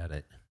great at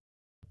it.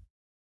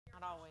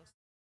 Not always.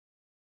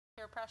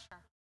 Peer pressure.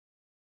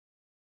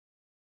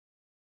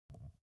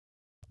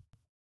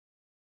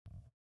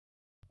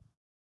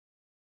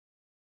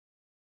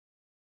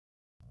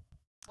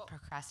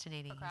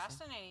 Procrastinating. you said.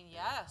 Procrastinating,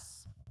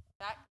 yes.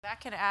 That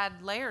can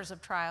add layers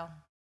of trial,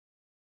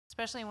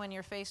 especially when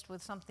you're faced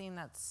with something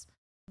that's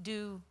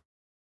due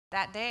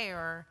that day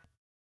or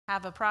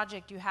have a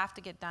project you have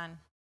to get done.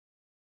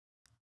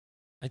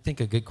 I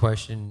think a good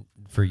question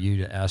for you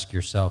to ask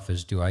yourself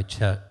is, do I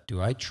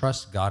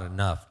trust God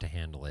enough to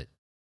handle it?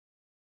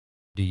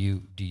 Do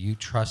you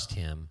trust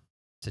him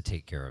to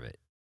take care of it?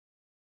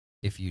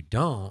 If you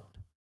don't,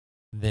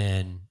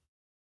 then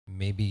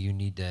maybe you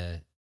need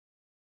to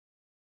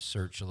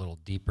search a little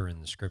deeper in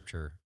the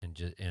scripture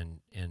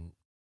and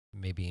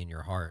maybe in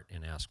your heart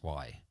and ask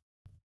why.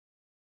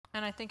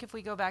 And I think if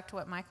we go back to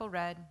what Michael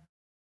read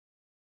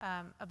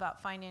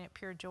about finding it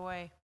pure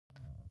joy,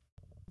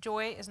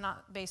 joy is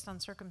not based on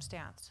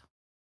circumstance.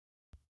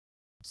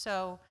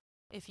 So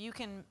if you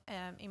can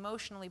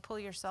emotionally pull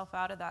yourself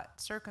out of that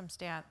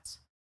circumstance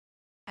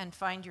and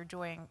find your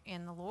joy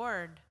in the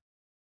Lord,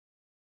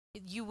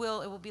 it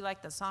will be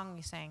like the song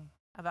we sang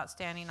about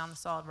standing on the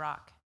solid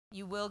rock.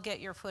 You will get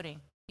your footing.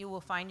 You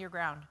will find your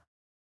ground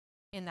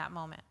in that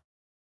moment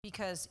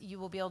because you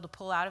will be able to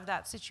pull out of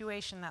that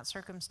situation, that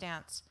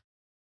circumstance,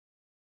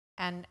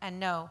 and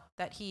know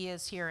that he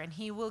is here, and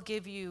he will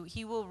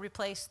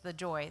replace the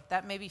joy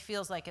that maybe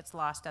feels like it's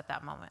lost at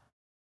that moment.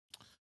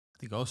 I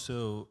think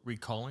also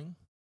recalling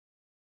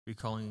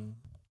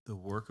the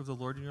work of the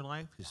Lord in your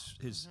life,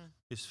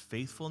 his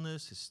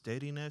faithfulness, his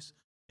steadiness,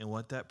 and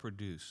what that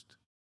produced.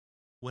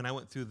 When I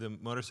went through the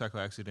motorcycle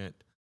accident,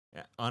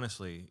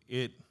 honestly,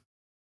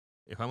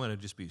 if I'm going to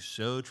just be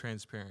so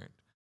transparent,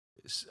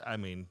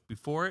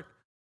 before it,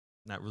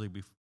 not really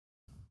before.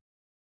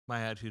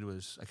 My attitude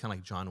was I kind of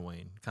like John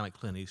Wayne, kind of like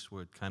Clint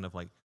Eastwood, kind of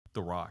like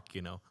The Rock,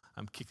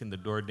 I'm kicking the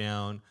door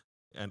down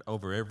and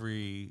over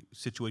every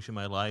situation in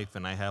my life,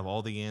 and I have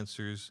all the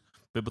answers.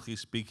 Biblically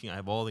speaking, I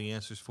have all the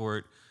answers for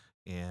it.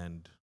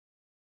 And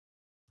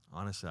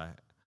honestly,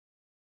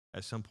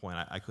 at some point,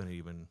 I couldn't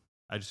even,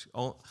 at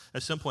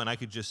some point, I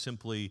could just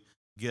simply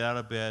get out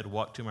of bed,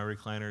 walk to my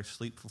recliner,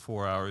 sleep for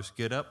 4 hours,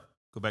 get up,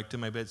 go back to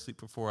my bed, sleep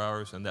for 4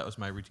 hours, and that was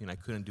my routine. I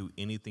couldn't do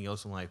anything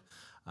else in life.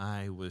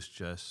 I was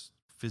just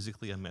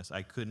physically a mess.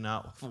 I could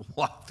not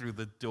walk through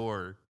the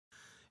door.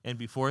 And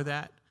before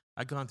that,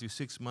 I'd gone through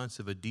 6 months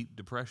of a deep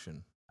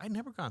depression. I'd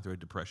never gone through a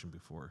depression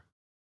before.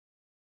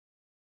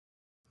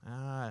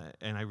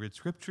 And I read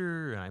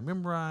scripture, and I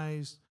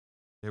memorized.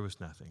 There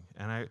was nothing.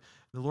 And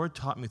the Lord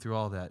taught me through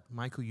all that,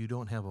 Michael, you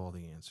don't have all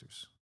the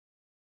answers.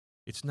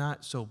 It's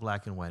not so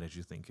black and white as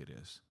you think it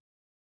is.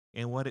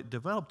 And what it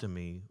developed in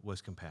me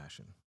was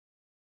compassion,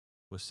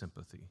 was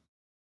sympathy.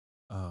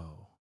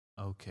 Oh,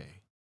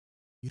 okay.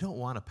 You don't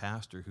want a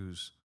pastor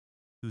who's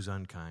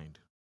unkind,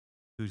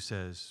 who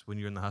says when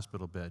you're in the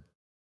hospital bed,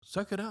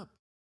 suck it up,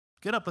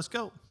 get up, let's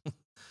go.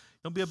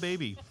 Don't be a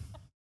baby.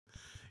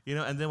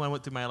 And then when I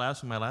went through my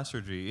last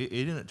surgery, it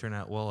didn't turn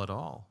out well at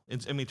all.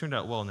 It turned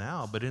out well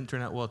now, but it didn't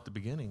turn out well at the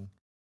beginning.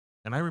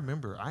 And I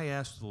remember I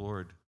asked the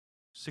Lord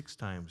 6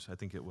 times, I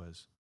think it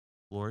was,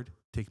 Lord,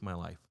 take my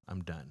life.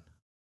 I'm done.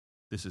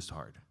 This is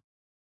hard.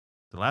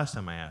 The last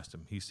time I asked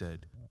him, he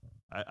said,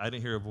 I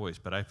didn't hear a voice,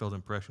 but I felt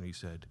impression. He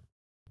said,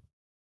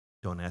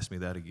 don't ask me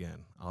that again.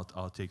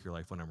 I'll take your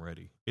life when I'm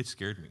ready. It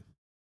scared me.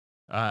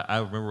 I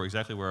remember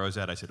exactly where I was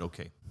at. I said,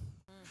 okay.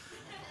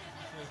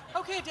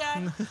 Okay,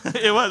 Dad.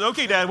 It was,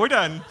 okay, Dad, we're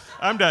done.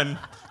 I'm done.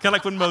 Kind of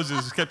like when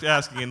Moses kept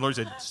asking, and the Lord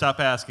said, stop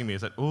asking me. I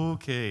said,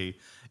 okay.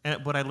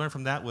 And what I learned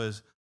from that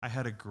was I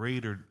had a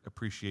greater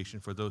appreciation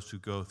for those who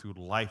go through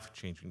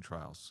life-changing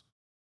trials.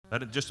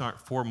 That just aren't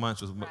 4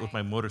 months with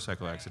my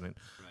motorcycle accident,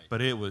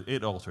 but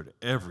it altered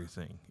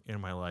everything in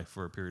my life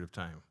for a period of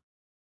time.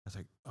 I was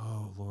like,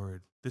 oh,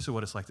 Lord, this is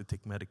what it's like to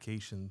take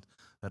medication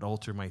that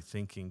alter my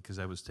thinking because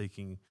I was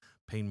taking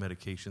pain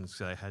medications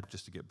that I had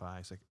just to get by.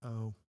 It's like,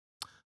 oh,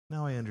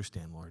 now I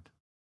understand, Lord.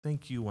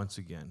 Thank you once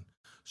again.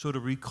 So to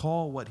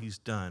recall what he's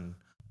done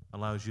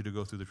allows you to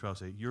go through the trial and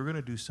say, you're going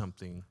to do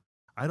something.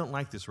 I don't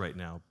like this right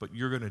now, but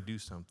you're going to do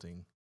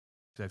something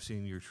because I've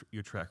seen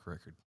your track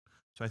record.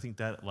 So I think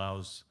that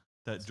allows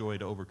that joy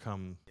to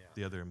overcome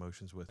the other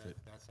emotions with it.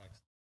 That's excellent.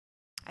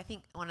 I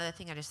think one other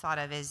thing I just thought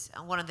of is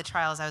one of the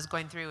trials I was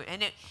going through,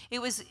 and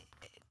it was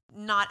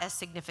not as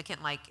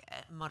significant like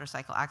a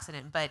motorcycle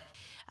accident, but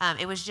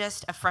it was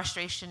just a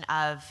frustration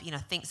of,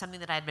 something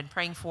that I had been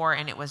praying for,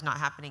 and it was not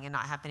happening.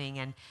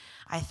 And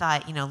I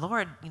thought,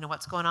 Lord,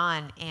 what's going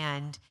on?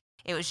 And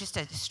it was just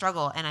a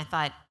struggle. And I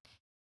thought,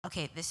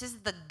 okay, this is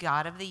the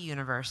God of the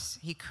universe.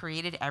 He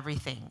created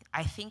everything.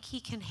 I think he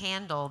can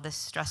handle this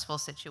stressful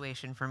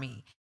situation for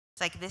me.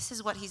 It's like, this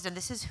is what he's done.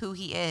 This is who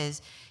he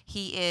is.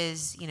 He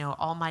is,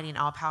 almighty and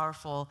all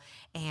powerful,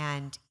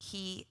 and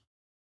he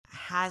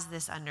has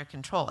this under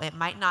control. It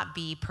might not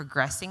be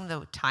progressing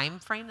the time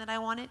frame that I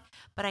wanted,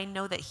 but I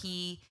know that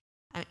he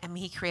I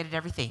mean, he created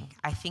everything.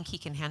 I think he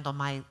can handle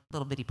my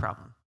little bitty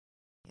problem.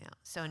 You know,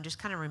 so and just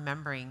kind of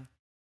remembering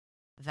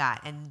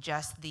that and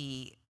just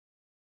the,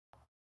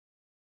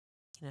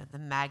 you know, the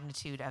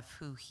magnitude of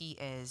who he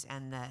is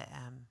and the,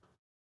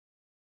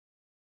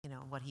 you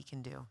know, what he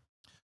can do.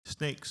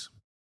 Snakes.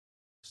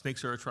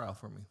 Snakes are a trial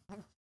for me.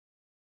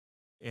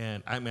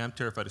 And I'm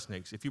terrified of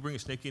snakes. If you bring a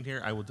snake in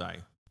here, I will die.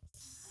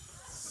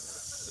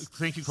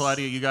 Thank you,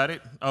 Claudia. You got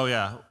it? Oh,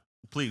 yeah.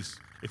 Please.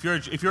 If you're a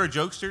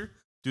jokester,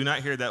 do not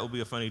hear that will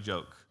be a funny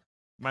joke.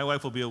 My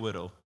wife will be a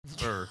widow.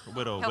 Or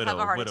widow, He'll widow, have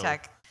a heart widow.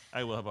 attack.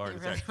 I will have a heart He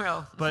attack. really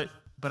will.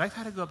 But I've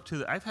had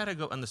to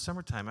go in the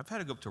summertime. I've had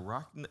to go up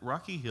to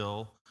Rocky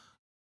Hill,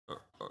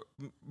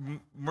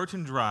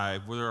 Merton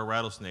Drive, where there are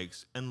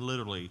rattlesnakes, and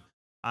literally,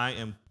 I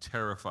am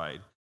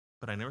terrified.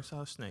 But I never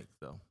saw a snake,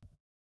 though.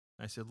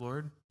 I said,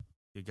 Lord,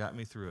 you got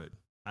me through it.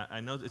 I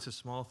know it's a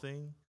small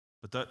thing,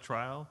 but that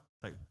trial,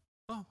 like,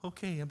 oh,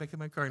 okay, I'm back in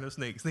my car, no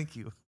snakes, thank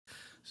you.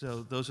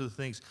 So those are the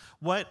things.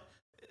 What,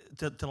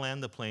 to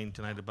land the plane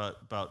tonight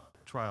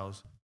about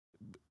trials,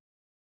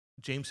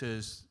 James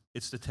says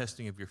it's the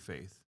testing of your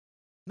faith.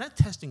 Not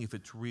testing if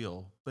it's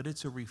real, but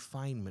it's a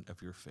refinement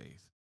of your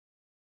faith.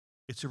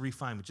 It's a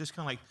refinement. Just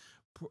kind of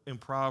like in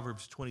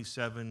Proverbs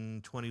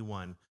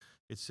 27:21,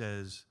 it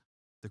says,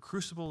 the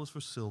crucible is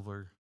for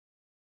silver,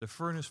 the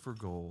furnace for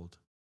gold,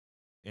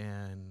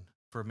 and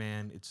for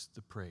man, it's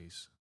the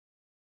praise.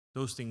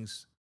 Those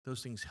things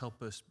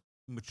help us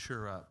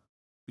mature up,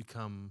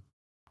 become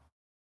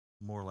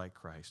more like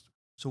Christ.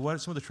 So what are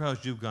some of the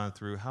trials you've gone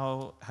through?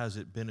 How has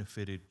it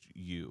benefited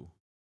you?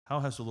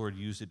 How has the Lord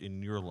used it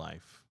in your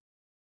life?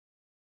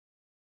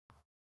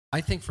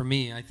 I think for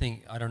me,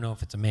 I don't know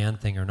if it's a man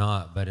thing or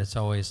not, but it's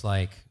always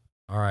like,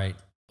 all right,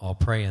 I'll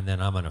pray and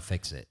then I'm going to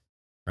fix it,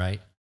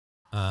 right?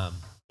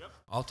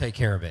 I'll take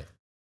care of it.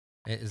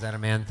 Is that a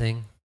man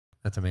thing?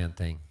 That's a man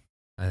thing,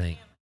 I think.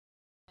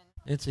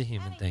 It's a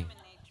human thing.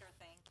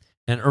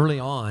 And early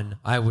on,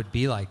 I would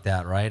be like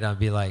that, right? I'd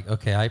be like,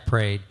 okay, I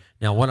prayed.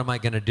 Now, what am I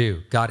going to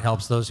do? God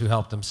helps those who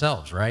help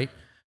themselves, right?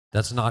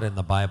 That's not in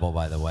the Bible,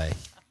 by the way.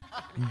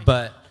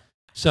 But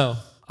so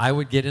I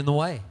would get in the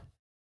way.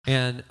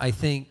 And I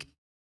think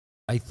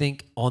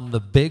on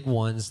the big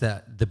ones,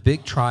 that the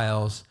big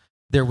trials,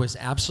 there was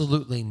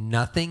absolutely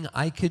nothing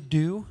I could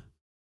do.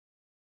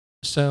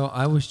 So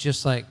I was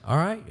just like, all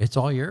right, it's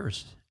all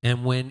yours.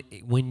 And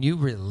when you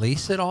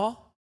release it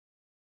all,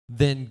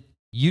 then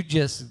you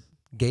just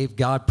gave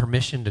God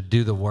permission to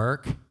do the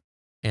work.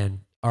 And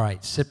all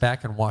right, sit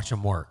back and watch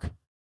him work.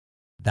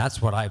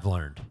 That's what I've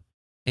learned.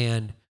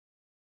 And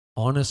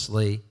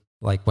honestly,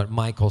 like what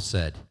Michael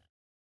said,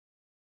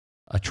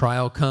 a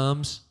trial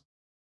comes.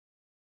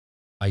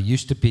 I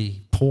used to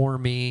be, poor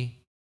me,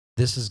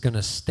 this is going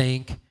to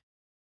stink.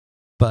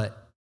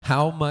 But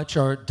how much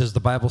does the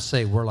Bible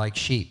say we're like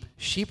sheep?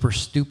 Sheep are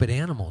stupid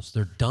animals.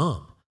 They're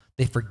dumb.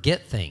 They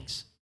forget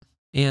things.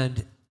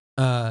 And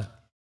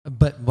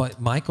but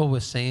what Michael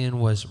was saying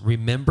was,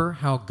 remember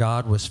how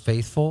God was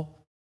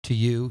faithful to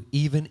you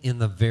even in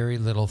the very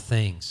little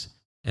things.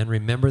 And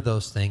remember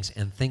those things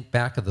and think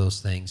back of those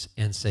things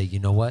and say, you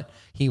know what?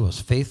 He was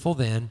faithful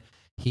then.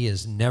 He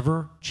is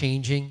never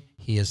changing.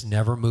 He is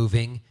never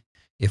moving.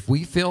 If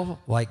we feel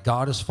like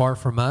God is far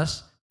from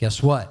us,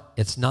 guess what?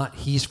 It's not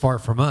he's far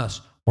from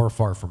us or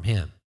far from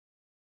him.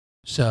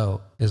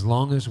 So as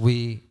long as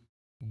we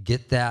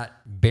get that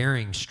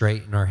bearing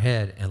straight in our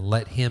head and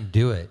let him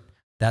do it,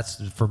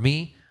 that's, for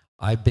me,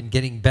 I've been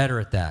getting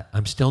better at that.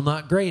 I'm still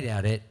not great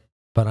at it,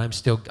 but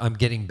I'm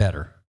getting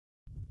better.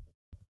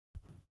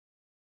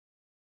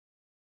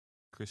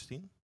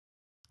 Christine?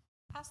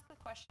 Ask the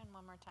question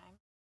one more time,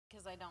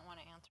 because I don't want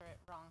to answer it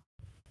wrong.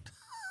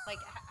 Like,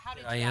 how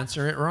did I you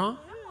answer it wrong?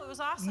 No, it was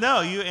awesome.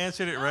 No, you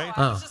answered it No, right.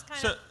 I was just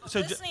kind of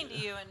So listening to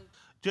you and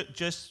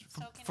Just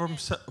Soaking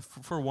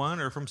it for one,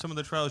 or from some of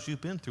the trials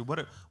you've been through, what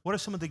are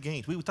some of the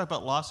gains? We talk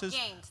about losses,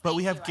 gains. but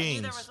we Thank have you. I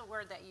gains. knew there was a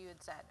word that you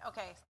had said.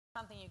 Okay,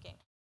 something you gained.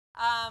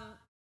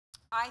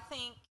 I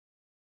think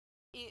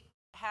it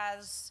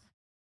has,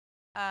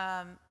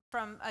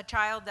 from a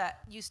child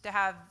that used to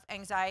have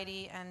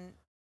anxiety and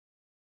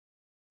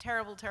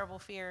terrible, terrible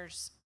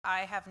fears, I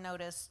have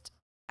noticed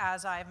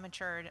as I've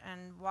matured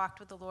and walked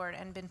with the Lord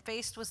and been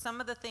faced with some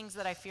of the things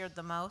that I feared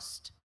the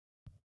most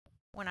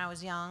when I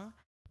was young,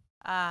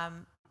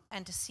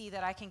 and to see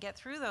that I can get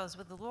through those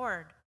with the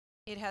Lord,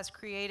 it has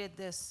created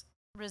this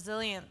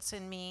resilience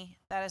in me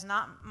that is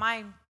not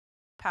my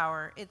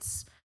power,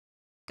 it's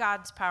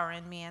God's power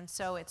in me. And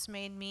so it's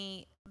made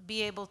me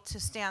be able to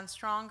stand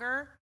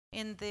stronger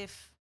in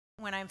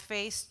when I'm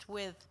faced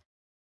with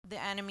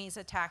the enemy's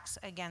attacks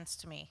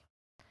against me.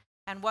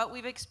 And what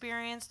we've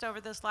experienced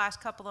over this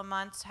last couple of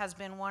months has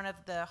been one of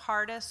the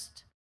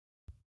hardest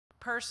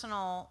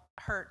personal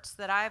hurts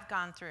that I've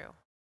gone through,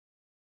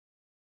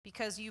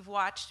 because you've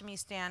watched me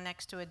stand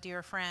next to a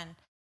dear friend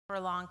for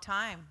a long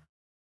time.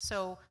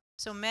 So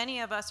many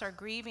of us are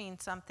grieving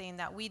something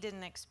that we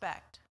didn't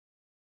expect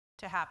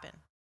to happen,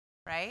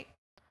 right?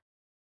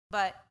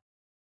 But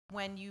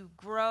when you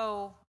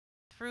grow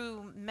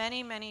through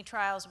many, many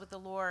trials with the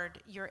Lord,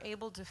 you're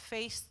able to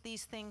face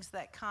these things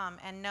that come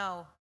and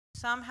know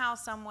somehow,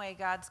 some way,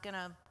 God's going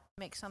to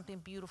make something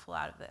beautiful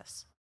out of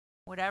this.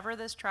 Whatever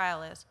this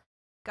trial is,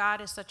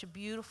 God is such a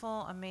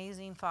beautiful,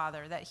 amazing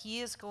Father that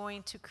he is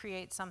going to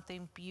create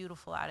something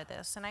beautiful out of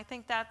this. And I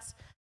think that's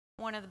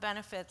one of the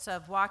benefits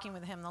of walking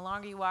with him. The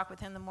longer you walk with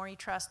him, the more you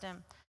trust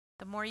him,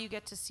 the more you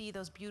get to see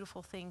those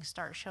beautiful things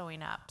start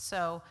showing up.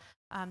 So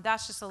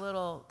that's just a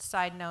little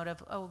side note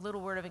of a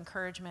little word of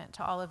encouragement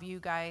to all of you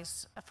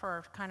guys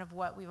for kind of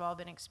what we've all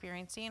been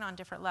experiencing on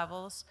different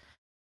levels,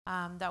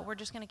 that we're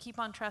just going to keep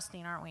on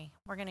trusting, aren't we?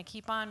 We're going to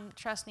keep on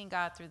trusting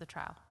God through the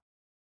trial.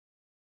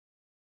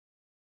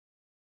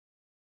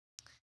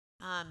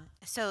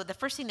 So the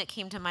first thing that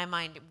came to my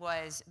mind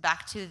was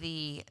back to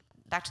the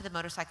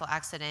motorcycle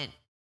accident.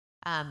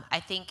 I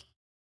think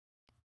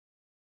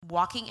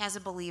walking as a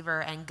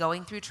believer and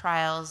going through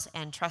trials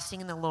and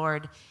trusting in the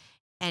Lord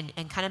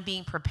and kind of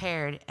being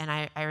prepared. And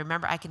I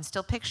remember, I can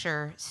still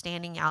picture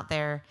standing out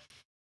there,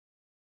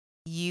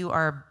 you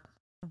are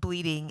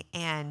bleeding,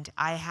 and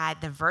I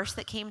had the verse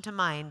that came to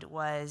mind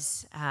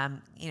was,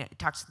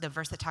 the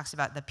verse that talks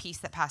about the peace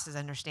that passes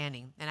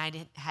understanding. And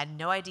I had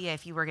no idea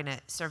if you were going to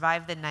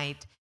survive the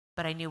night,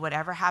 but I knew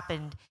whatever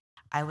happened,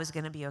 I was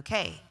going to be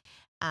okay.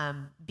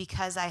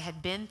 Because I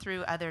had been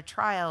through other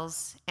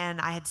trials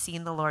and I had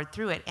seen the Lord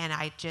through it. And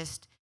I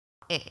just,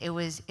 it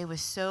was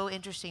so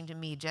interesting to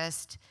me,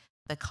 just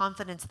the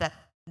confidence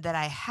that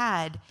I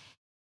had,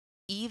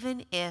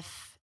 even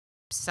if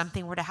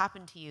something were to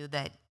happen to you,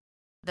 that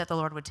the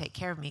Lord would take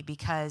care of me,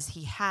 because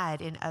he had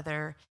in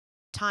other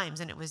times.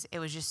 And it was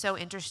just so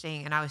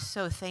interesting. And I was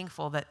so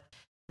thankful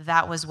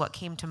that was what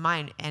came to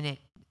mind. And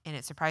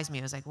it surprised me.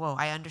 I was like, whoa,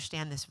 I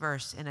understand this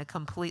verse in a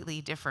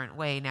completely different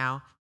way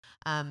now.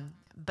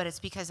 But it's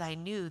because I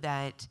knew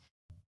that,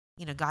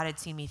 God had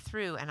seen me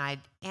through, and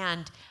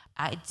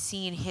I'd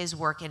seen his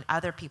work in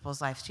other people's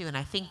lives too. And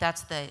I think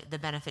that's the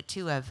benefit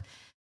too of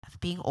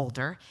being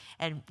older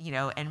and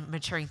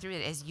maturing through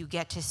it, is you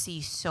get to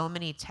see so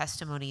many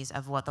testimonies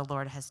of what the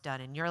Lord has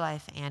done in your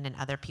life and in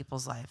other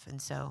people's life.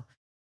 And so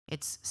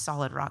it's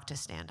solid rock to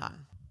stand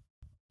on.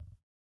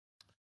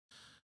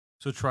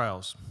 So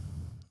trials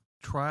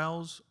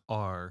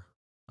are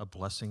a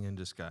blessing in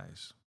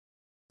disguise.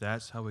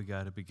 That's how we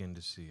got to begin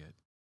to see it.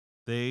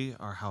 They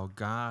are how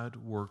God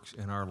works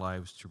in our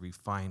lives to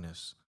refine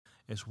us.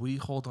 As we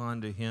hold on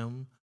to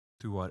him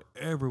through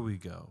whatever we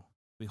go,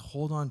 we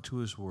hold on to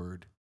his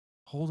word,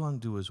 hold on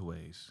to his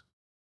ways.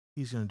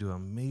 He's going to do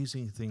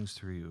amazing things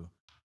through you.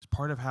 It's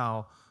part of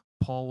how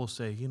Paul will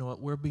say, you know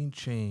what, we're being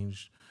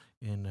changed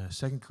in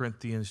 2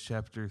 Corinthians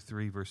chapter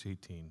 3, verse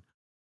 18.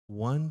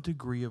 1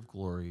 degree of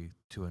glory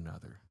to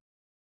another.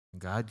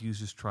 And God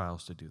uses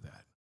trials to do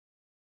that.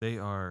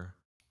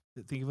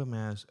 Think of them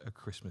as a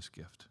Christmas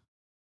gift.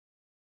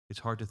 It's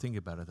hard to think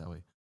about it that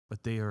way,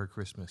 but they are a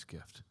Christmas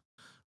gift.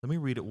 Let me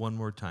read it one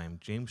more time.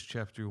 James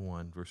chapter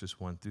 1, verses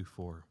 1 through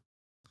 4.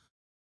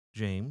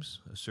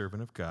 James, a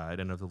servant of God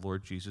and of the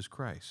Lord Jesus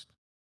Christ,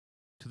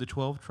 to the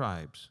 12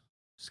 tribes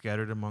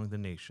scattered among the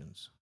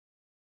nations,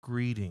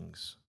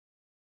 greetings,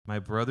 my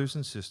brothers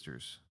and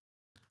sisters.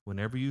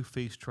 Whenever you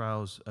face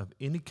trials of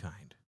any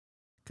kind,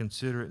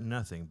 consider it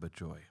nothing but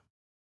joy,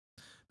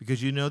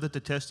 because you know that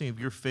the testing of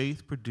your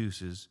faith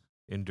produces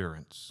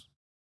endurance.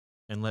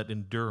 And let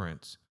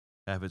endurance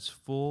have its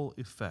full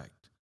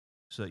effect,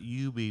 so that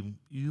you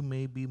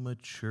may be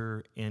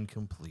mature and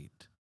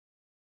complete,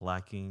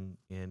 lacking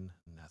in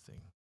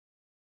nothing.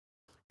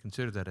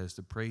 Consider that as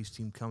the praise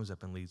team comes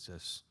up and leads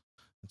us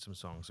in some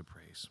songs of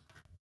praise.